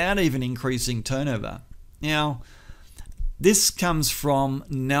 $82,000 without even increasing turnover. Now, this comes from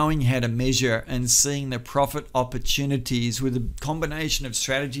knowing how to measure and seeing the profit opportunities with a combination of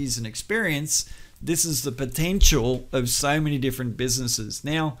strategies and experience. This is the potential of so many different businesses.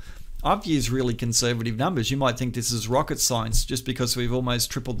 Now, I've used really conservative numbers. You might think this is rocket science just because we've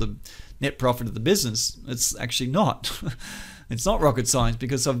almost tripled the net profit of the business. It's actually not. It's not rocket science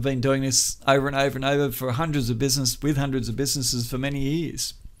because I've been doing this over and over and over for hundreds of businesses for many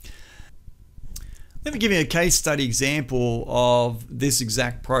years. Let me give you a case study example of this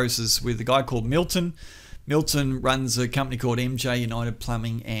exact process with a guy called Milton. Milton runs a company called MJ United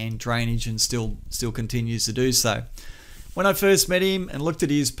Plumbing and Drainage and still continues to do so. When I first met him and looked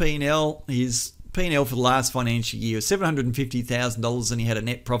at his P&L for the last financial year was $750,000 and he had a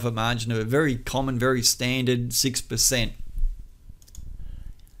net profit margin of a very common, very standard 6%.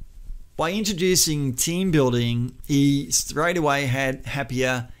 By introducing team building, he straight away had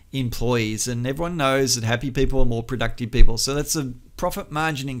happier employees, and everyone knows that happy people are more productive people. So that's a profit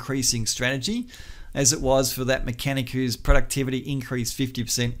margin increasing strategy, as it was for that mechanic whose productivity increased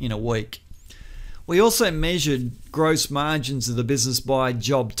 50% in a week. We also measured gross margins of the business by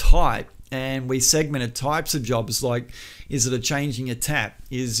job type, and we segmented types of jobs, like is it changing a tap,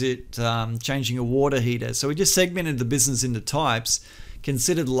 is it changing a water heater. So we just segmented the business into types,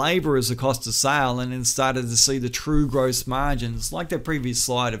 considered labor as a cost of sale, and then started to see the true gross margins, like the previous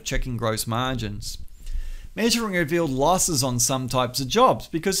slide of checking gross margins. Measuring revealed losses on some types of jobs,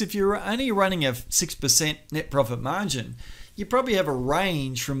 because if you're only running a 6% net profit margin, you probably have a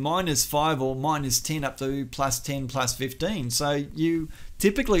range from -5 or -10 up to +10, +15. So you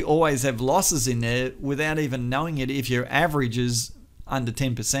typically always have losses in there without even knowing it if your average is under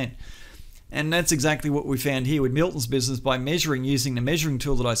 10%. And that's exactly what we found here with Milton's business. By measuring using the measuring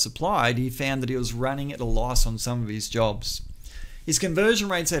tool that I supplied, he found that he was running at a loss on some of his jobs. His conversion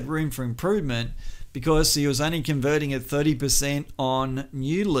rates had room for improvement because he was only converting at 30% on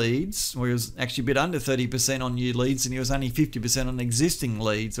new leads, or he was actually a bit under 30% on new leads, and he was only 50% on existing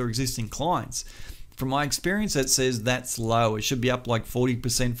leads or existing clients. From my experience, that says that's low. It should be up like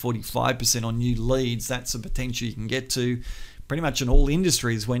 40%, 45% on new leads. That's the potential you can get to pretty much in all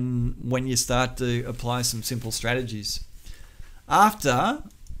industries when you start to apply some simple strategies. After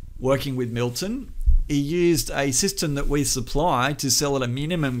working with Milton, he used a system that we supply to sell at a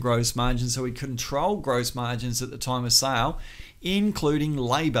minimum gross margin, so we control gross margins at the time of sale, including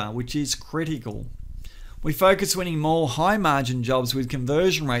labor, which is critical. We focus winning more high margin jobs with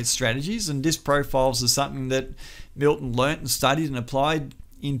conversion rate strategies, and disc profiles is something that Milton learnt and studied and applied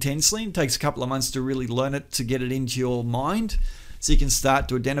intensely. It takes a couple of months to really learn it, to get it into your mind, so you can start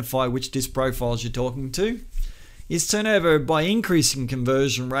to identify which disc profiles you're talking to. His turnover, by increasing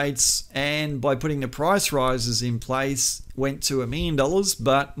conversion rates and by putting the price rises in place, went to $1 million,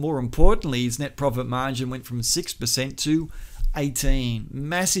 but more importantly, his net profit margin went from 6% to 18%.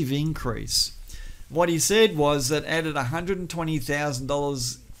 Massive increase. What he said was that added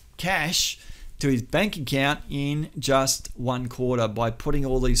 $120,000 cash to his bank account in just 1 quarter by putting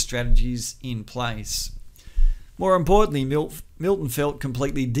all these strategies in place. More importantly, Milton felt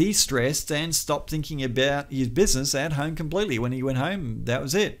completely de-stressed and stopped thinking about his business at home completely. When he went home, that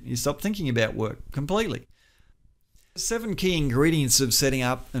was it. He stopped thinking about work completely. 7 key ingredients of setting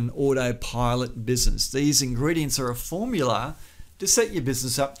up an autopilot business. These ingredients are a formula to set your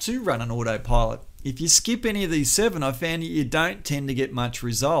business up to run an autopilot. If you skip any of these 7, I found that you don't tend to get much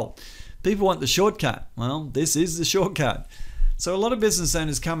result. People want the shortcut. Well, this is the shortcut. So a lot of business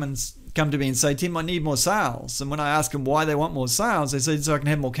owners come to me and say, Tim, I need more sales. And when I ask them why they want more sales, they say, so I can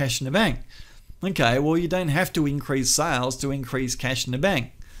have more cash in the bank. Okay, well, you don't have to increase sales to increase cash in the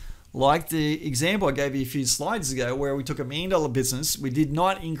bank. Like the example I gave you a few slides ago where we took $1 million business, we did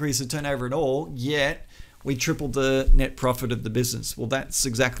not increase the turnover at all, yet we tripled the net profit of the business. Well, that's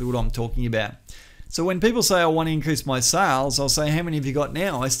exactly what I'm talking about. So when people say I want to increase my sales, I'll say, how many have you got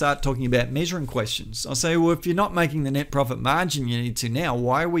now? I start talking about measuring questions. I'll say, well, if you're not making the net profit margin you need to now,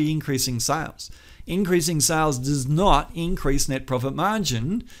 why are we increasing sales? Increasing sales does not increase net profit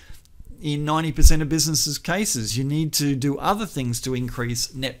margin. In 90% of businesses' cases, you need to do other things to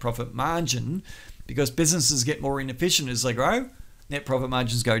increase net profit margin, because businesses get more inefficient as they grow. Net profit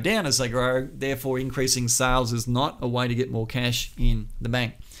margins go down as they grow. Therefore, increasing sales is not a way to get more cash in the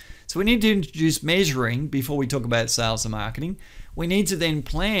bank. So we need to introduce measuring before we talk about sales and marketing. We need to then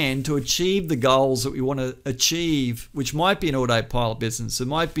plan to achieve the goals that we want to achieve, which might be an autopilot business. It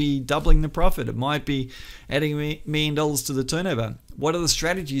might be doubling the profit. It might be adding $1 million to the turnover. What are the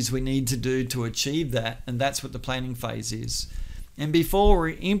strategies we need to do to achieve that? And that's what the planning phase is. And before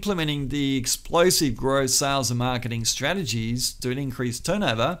we're implementing the explosive growth sales and marketing strategies to increase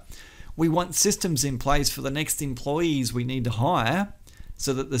turnover, we want systems in place for the next employees we need to hire,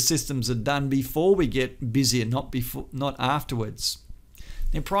 so that the systems are done before we get busier, not afterwards.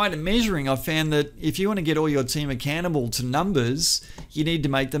 Now, prior to measuring, I found that if you want to get all your team accountable to numbers, you need to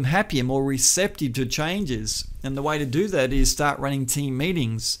make them happier, more receptive to changes. And the way to do that is start running team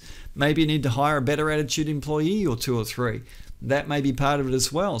meetings. Maybe you need to hire a better attitude employee or 2 or 3. That may be part of it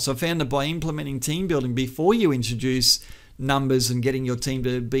as well. So I found that by implementing team building before you introduce numbers and getting your team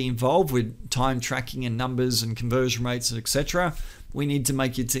to be involved with time tracking and numbers and conversion rates, etc., we need to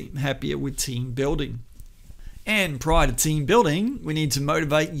make your team happier with team building. And prior to team building, we need to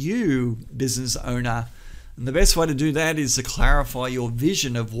motivate you, business owner. And the best way to do that is to clarify your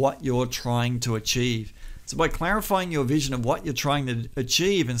vision of what you're trying to achieve. So by clarifying your vision of what you're trying to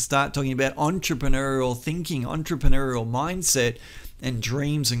achieve and start talking about entrepreneurial thinking, entrepreneurial mindset, and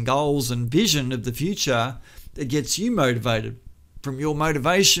dreams and goals and vision of the future, that gets you motivated. From your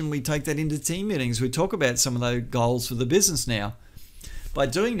motivation, we take that into team meetings. We talk about some of those goals for the business now. By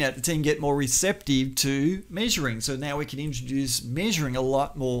doing that, the team get more receptive to measuring. So now we can introduce measuring a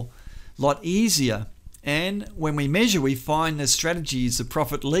lot easier. And when we measure, we find the strategies, the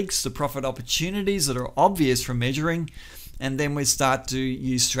profit leaks, the profit opportunities that are obvious from measuring. And then we start to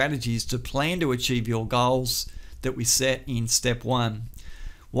use strategies to plan to achieve your goals that we set in step 1.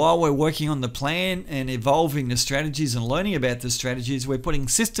 While we're working on the plan and evolving the strategies and learning about the strategies, we're putting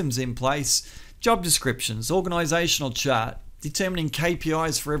systems in place, job descriptions, organizational chart, determining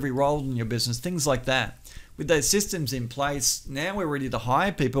KPIs for every role in your business, things like that. With those systems in place, now we're ready to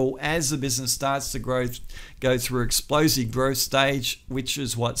hire people as the business starts to go through explosive growth stage, which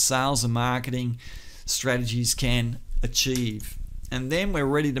is what sales and marketing strategies can achieve. And then we're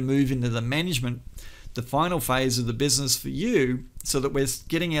ready to move into the management, the final phase of the business for you, so that we're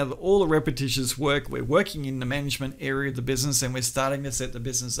getting out of all the repetitious work. We're working in the management area of the business, and we're starting to set the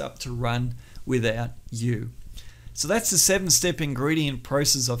business up to run without you. So that's the 7-step ingredient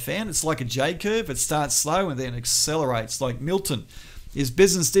process I've found. It's like a J-curve. It starts slow and then accelerates, like Milton. His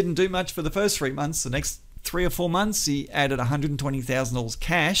business didn't do much for the first 3 months. The next 3 or 4 months, he added $120,000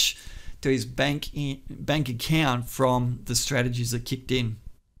 cash to his bank account from the strategies that kicked in.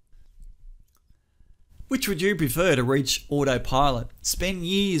 Which would you prefer to reach autopilot? Spend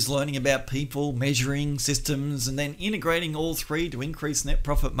years learning about people, measuring systems, and then integrating all 3 to increase net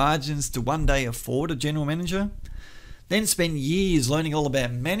profit margins to one day afford a general manager? Then spend years learning all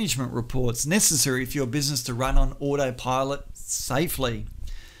about management reports necessary for your business to run on autopilot safely.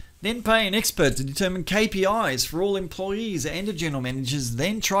 Then pay an expert to determine KPIs for all employees and general managers,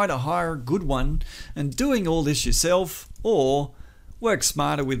 then try to hire a good one, and doing all this yourself, or work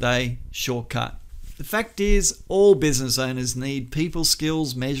smarter with a shortcut. The fact is, all business owners need people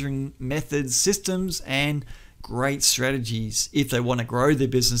skills, measuring methods, systems, and great strategies if they want to grow their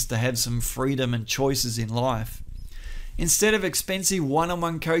business to have some freedom and choices in life. Instead of expensive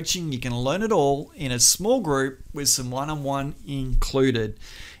one-on-one coaching, you can learn it all in a small group with some one-on-one included.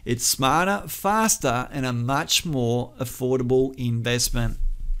 It's smarter, faster, and a much more affordable investment.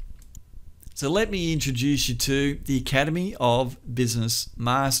 So let me introduce you to the Academy of Business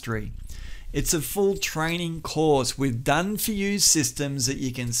Mastery. It's a full training course with done-for-you systems that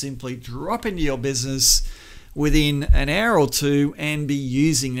you can simply drop into your business within an hour or two and be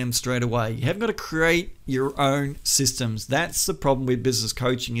using them straight away. You haven't got to create your own systems. That's the problem with business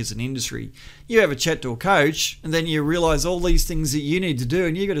coaching as an industry. You have a chat to a coach and then you realize all these things that you need to do,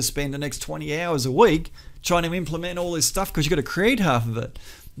 and you've got to spend the next 20 hours a week trying to implement all this stuff because you've got to create half of it.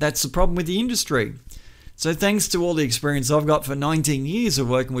 That's the problem with the industry. So thanks to all the experience I've got for 19 years of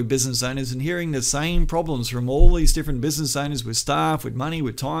working with business owners and hearing the same problems from all these different business owners with staff, with money,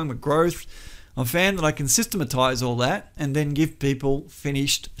 with time, with growth, I've found that I can systematize all that and then give people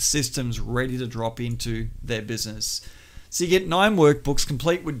finished systems ready to drop into their business. So you get 9 workbooks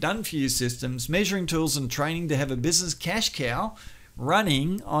complete with done-for-you systems, measuring tools, and training to have a business cash cow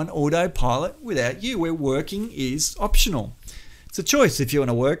running on autopilot without you, where working is optional. It's a choice. If you want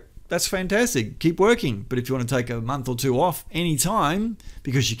to work, that's fantastic. Keep working. But if you want to take a month or two off anytime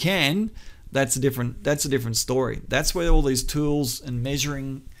because you can, that's a different story. That's where all these tools and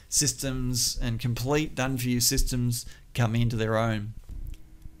measuring systems and complete done-for-you systems come into their own.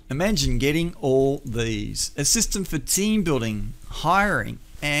 Imagine getting all these: a system for team building, hiring,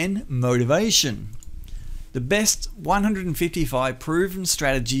 and motivation, the best 155 proven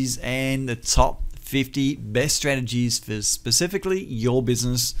strategies, and the top 50 best strategies for specifically your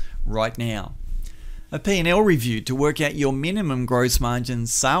business right now. A P&L review to work out your minimum gross margin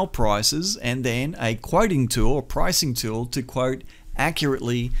sale prices, and then a quoting tool or pricing tool to quote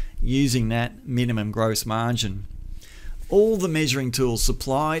accurately using that minimum gross margin. All the measuring tools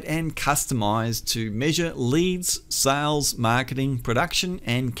supplied and customized to measure leads, sales, marketing, production,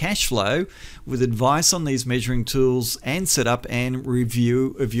 and cash flow, with advice on these measuring tools and setup and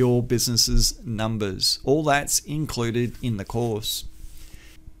review of your business's numbers. All that's included in the course.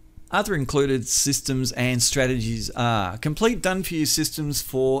 Other included systems and strategies are complete done-for-you systems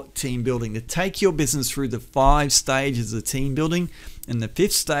for team building to take your business through the 5 stages of team building, and the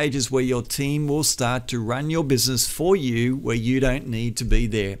 5th stage is where your team will start to run your business for you, where you don't need to be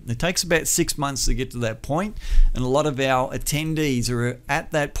there. It takes about 6 months to get to that point, and a lot of our attendees are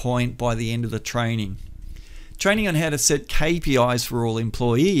at that point by the end of the training. Training on how to set KPIs for all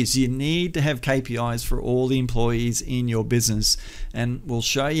employees. You need to have KPIs for all the employees in your business, and we'll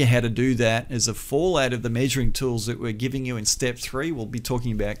show you how to do that as a fallout of the measuring tools that we're giving you in step 3. We'll be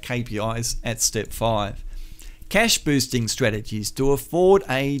talking about KPIs at step 5. Cash boosting strategies to afford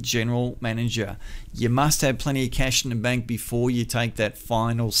a general manager. You must have plenty of cash in the bank before you take that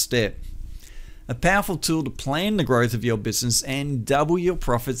final step. A powerful tool to plan the growth of your business and double your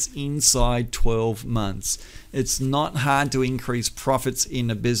profits inside 12 months. It's not hard to increase profits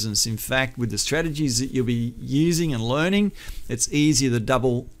in a business. In fact, with the strategies that you'll be using and learning, it's easier to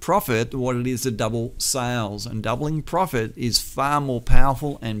double profit than what it is to double sales. And doubling profit is far more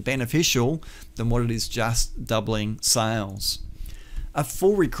powerful and beneficial than what it is just doubling sales. A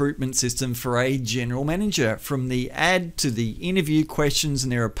full recruitment system for a general manager, from the ad to the interview questions, and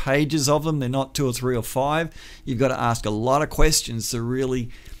there are pages of them. They're not 2 or 3 or 5. You've got to ask a lot of questions to really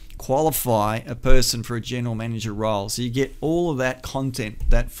qualify a person for a general manager role. So you get all of that content,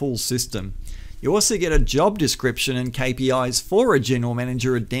 that full system. You also get a job description and KPIs for a general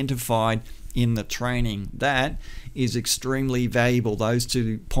manager identified in the training. That is extremely valuable. Those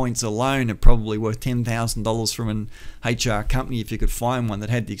 2 points alone are probably worth $10,000 from an HR company if you could find one that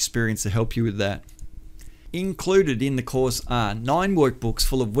had the experience to help you with that. Included in the course are 9 workbooks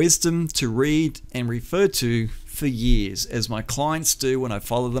full of wisdom to read and refer to for years, as my clients do when I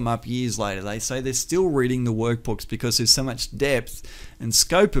follow them up years later. They say they're still reading the workbooks because there's so much depth and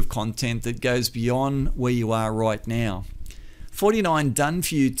scope of content that goes beyond where you are right now. 49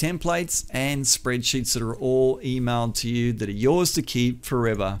 done-for-you templates and spreadsheets that are all emailed to you that are yours to keep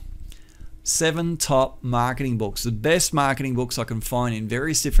forever. 7 top marketing books. The best marketing books I can find in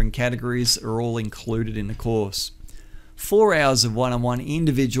various different categories are all included in the course. 4 hours of one-on-one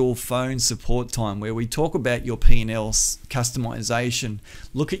individual phone support time where we talk about your P&L customization,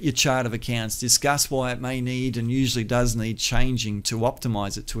 look at your chart of accounts, discuss why it may need and usually does need changing to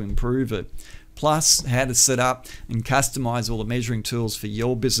optimize it, to improve it. Plus, how to set up and customize all the measuring tools for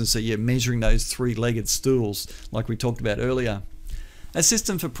your business so you're measuring those three-legged stools like we talked about earlier. A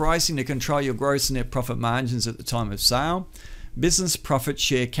system for pricing to control your gross and net profit margins at the time of sale. Business profit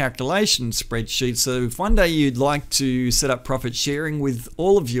share calculation spreadsheet. So if one day you'd like to set up profit sharing with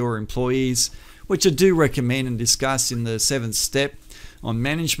all of your employees, which I do recommend and discuss in the 7th step on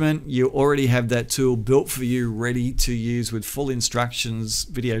management, you already have that tool built for you, ready to use with full instructions,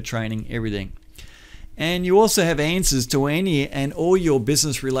 video training, everything. And you also have answers to any and all your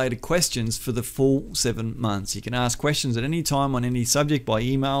business related questions for the full 7 months. You can ask questions at any time on any subject by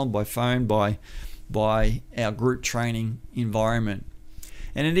email, by phone, by our group training environment.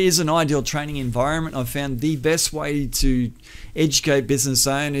 And it is an ideal training environment. I've found the best way to educate business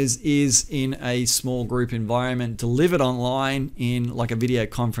owners is in a small group environment, delivered online in like a video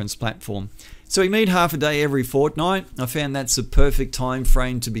conference platform. So we meet half a day every fortnight. I found that's the perfect time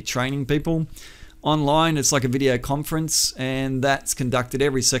frame to be training people. Online, it's like a video conference, and that's conducted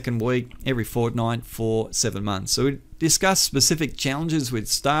every second week, every fortnight for 7 months. So we discuss specific challenges with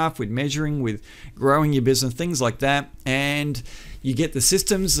staff, with measuring, with growing your business, things like that. And you get the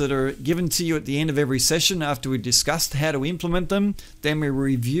systems that are given to you at the end of every session after we've discussed how to implement them. Then we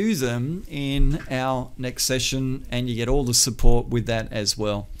review them in our next session, and you get all the support with that as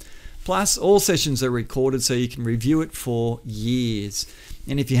well. Plus, all sessions are recorded so you can review it for years.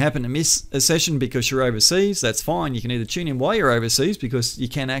 And if you happen to miss a session because you're overseas, that's fine. You can either tune in while you're overseas because you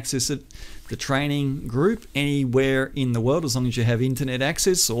can access it, the training group, anywhere in the world as long as you have internet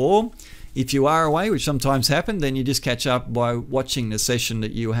access. Or if you are away, which sometimes happens, then you just catch up by watching the session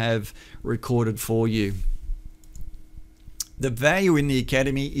that you have recorded for you. The value in the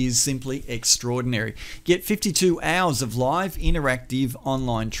Academy is simply extraordinary. Get 52 hours of live interactive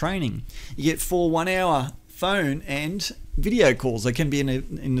online training. You get 4 one-hour phone and video calls. They can be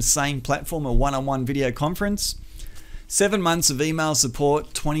in the same platform, a one-on-one video conference. 7 months of email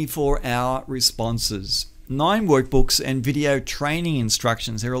support, 24-hour responses. 9 workbooks and video training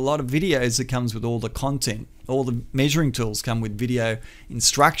instructions. There are a lot of videos that comes with all the content. All the measuring tools come with video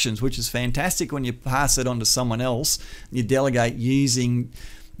instructions, which is fantastic when you pass it on to someone else. You delegate using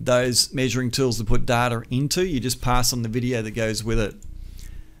those measuring tools to put data into. You just pass on the video that goes with it.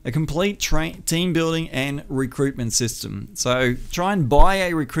 A complete team building and recruitment system. So try and buy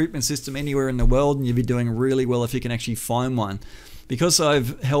a recruitment system anywhere in the world and you'll be doing really well if you can actually find one. Because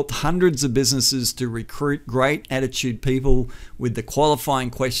I've helped hundreds of businesses to recruit great attitude people with the qualifying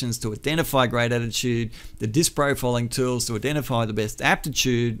questions to identify great attitude, the DISC profiling tools to identify the best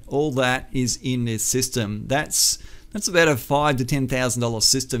aptitude, all that is in this system. That's about a $5,000 to $10,000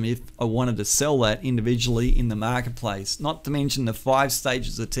 system if I wanted to sell that individually in the marketplace. Not to mention the 5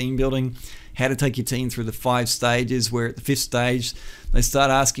 stages of team building, how to take your team through the 5 stages, where at the 5th stage, they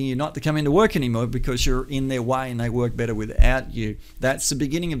start asking you not to come into work anymore because you're in their way and they work better without you. That's the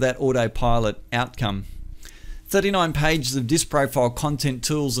beginning of that autopilot outcome. 39 pages of DISC profile content,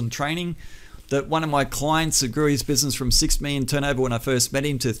 tools and training. That one of my clients who grew his business from $6 million turnover when I first met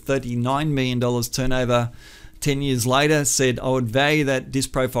him to $39 million turnover 10 years later, said I would value that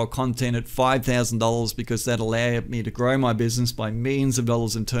DISC profile content at $5,000 because that allowed me to grow my business by millions of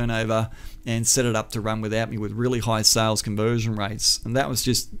dollars in turnover and set it up to run without me with really high sales conversion rates. And that was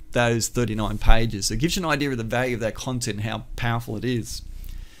just those 39 pages. So it gives you an idea of the value of that content and how powerful it is.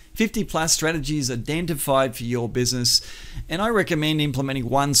 50 plus strategies identified for your business, and I recommend implementing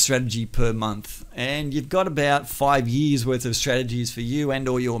 1 strategy per month. And you've got about 5 years worth of strategies for you and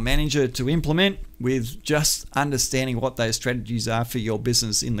or your manager to implement with just understanding what those strategies are for your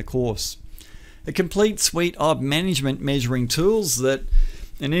business in the course. A complete suite of management measuring tools that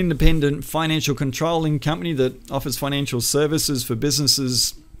an independent financial controlling company that offers financial services for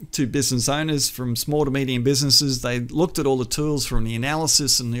businesses to business owners from small to medium businesses. They looked at all the tools from the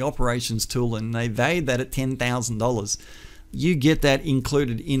analysis and the operations tool and they valued that at $10,000. You get that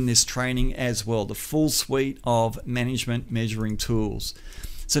included in this training as well, the full suite of management measuring tools.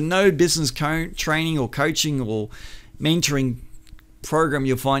 So no business training or coaching or mentoring program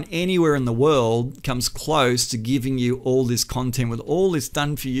you'll find anywhere in the world comes close to giving you all this content with all this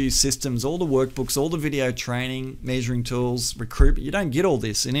done for you systems, all the workbooks, all the video training, measuring tools, recruitment. You don't get all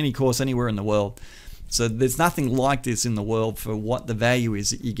this in any course anywhere in the world. So there's nothing like this in the world for what the value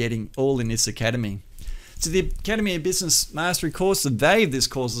is that you're getting all in this academy. So the Academy of Business Mastery course, the value of this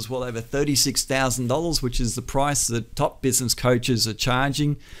course is well over $36,000, which is the price that top business coaches are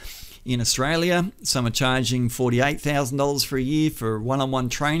charging. in Australia. Some are charging $48,000 for a year for one-on-one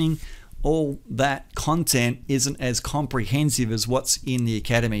training. All that content isn't as comprehensive as what's in the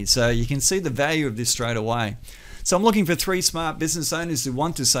academy. So you can see the value of this straight away. So I'm looking for 3 smart business owners who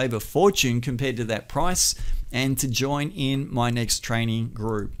want to save a fortune compared to that price and to join in my next training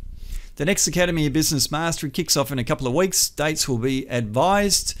group. The next Academy of Business Mastery kicks off in a couple of weeks. Dates will be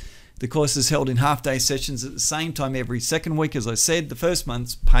advised. The course is held in half-day sessions at the same time every second week. As I said, the first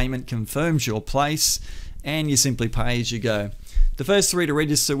month's payment confirms your place and you simply pay as you go. The first 3 to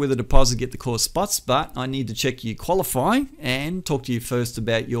register with a deposit get the course spots, but I need to check you qualify and talk to you first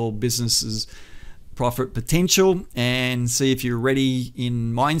about your business's profit potential and see if you're ready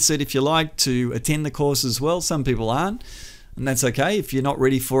in mindset, if you like, to attend the course as well. Some people aren't, and that's okay. If you're not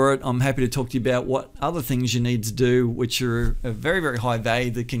ready for it, I'm happy to talk to you about what other things you need to do, which are a very, very high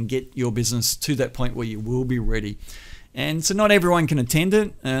value that can get your business to that point where you will be ready. And so not everyone can attend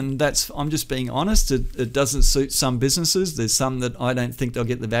it, and I'm just being honest. It doesn't suit some businesses. There's some that I don't think they'll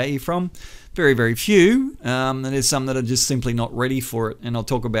get the value from. Very, very few. And there's some that are just simply not ready for it, and I'll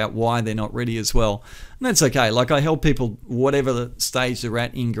talk about why they're not ready as well. And that's okay. Like, I help people whatever the stage they're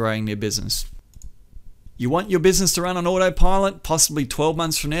at in growing their business. You want your business to run on autopilot, possibly 12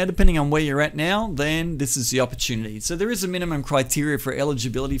 months from now, depending on where you're at now, then this is the opportunity. So there is a minimum criteria for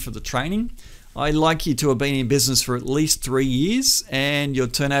eligibility for the training. I'd like you to have been in business for at least 3 years and your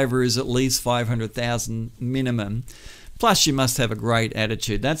turnover is at least $500,000 minimum. Plus, you must have a great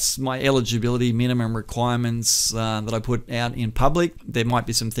attitude. That's my eligibility minimum requirements that I put out in public. There might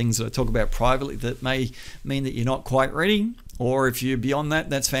be some things that I talk about privately that may mean that you're not quite ready, or if you're beyond that,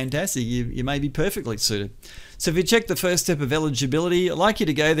 that's fantastic. You may be perfectly suited. So if you check the first step of eligibility, I'd like you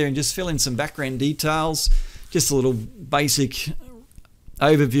to go there and just fill in some background details, just a little basic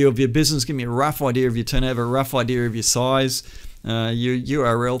overview of your business. Give me a rough idea of your turnover, a rough idea of your size, your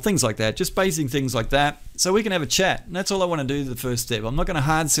URL, things like that. Just basic things like that, so we can have a chat. And that's all I want to do, the first step. I'm not going to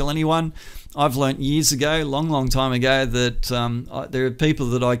hard sell anyone. I've learnt years ago, long time ago, that there are people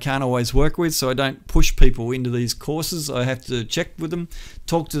that I can't always work with, so I don't push people into these courses. I have to check with them,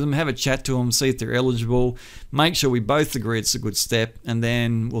 talk to them, have a chat to them, see if they're eligible, make sure we both agree it's a good step, and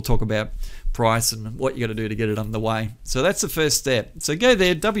then we'll talk about price and what you got to do to get it underway. So that's the first step. So go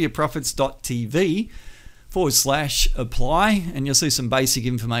there, wprofits.tv/apply, and you'll see some basic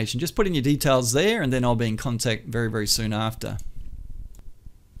information. Just put in your details there, and then I'll be in contact very, very soon after.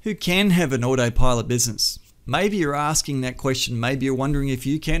 Who can have an autopilot business? Maybe you're asking that question. Maybe you're wondering if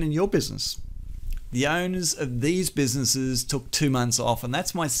you can in your business. The owners of these businesses took 2 months off, and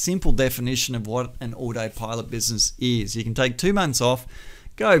that's my simple definition of what an autopilot business is. You can take 2 months off,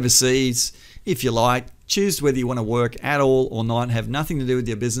 go overseas if you like, choose whether you want to work at all or not, have nothing to do with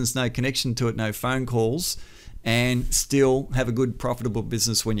your business, no connection to it, no phone calls, and still have a good profitable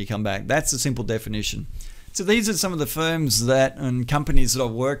business when you come back. That's the simple definition. So these are some of the firms that and companies that I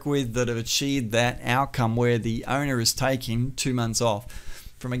work with that have achieved that outcome where the owner is taking 2 months off.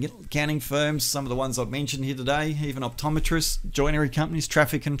 From accounting firms, some of the ones I've mentioned here today, even optometrists, joinery companies,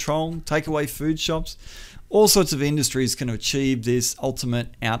 traffic control, takeaway food shops, all sorts of industries can achieve this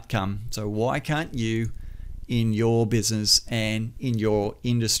ultimate outcome. So why can't you in your business and in your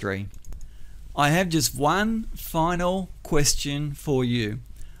industry? I have just one final question for you.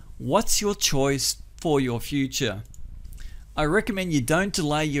 What's your choice for your future? I recommend you don't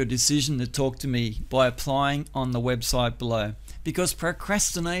delay your decision to talk to me by applying on the website below, because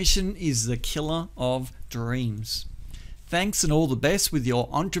procrastination is the killer of dreams. Thanks and all the best with your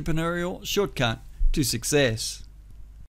entrepreneurial shortcut to success.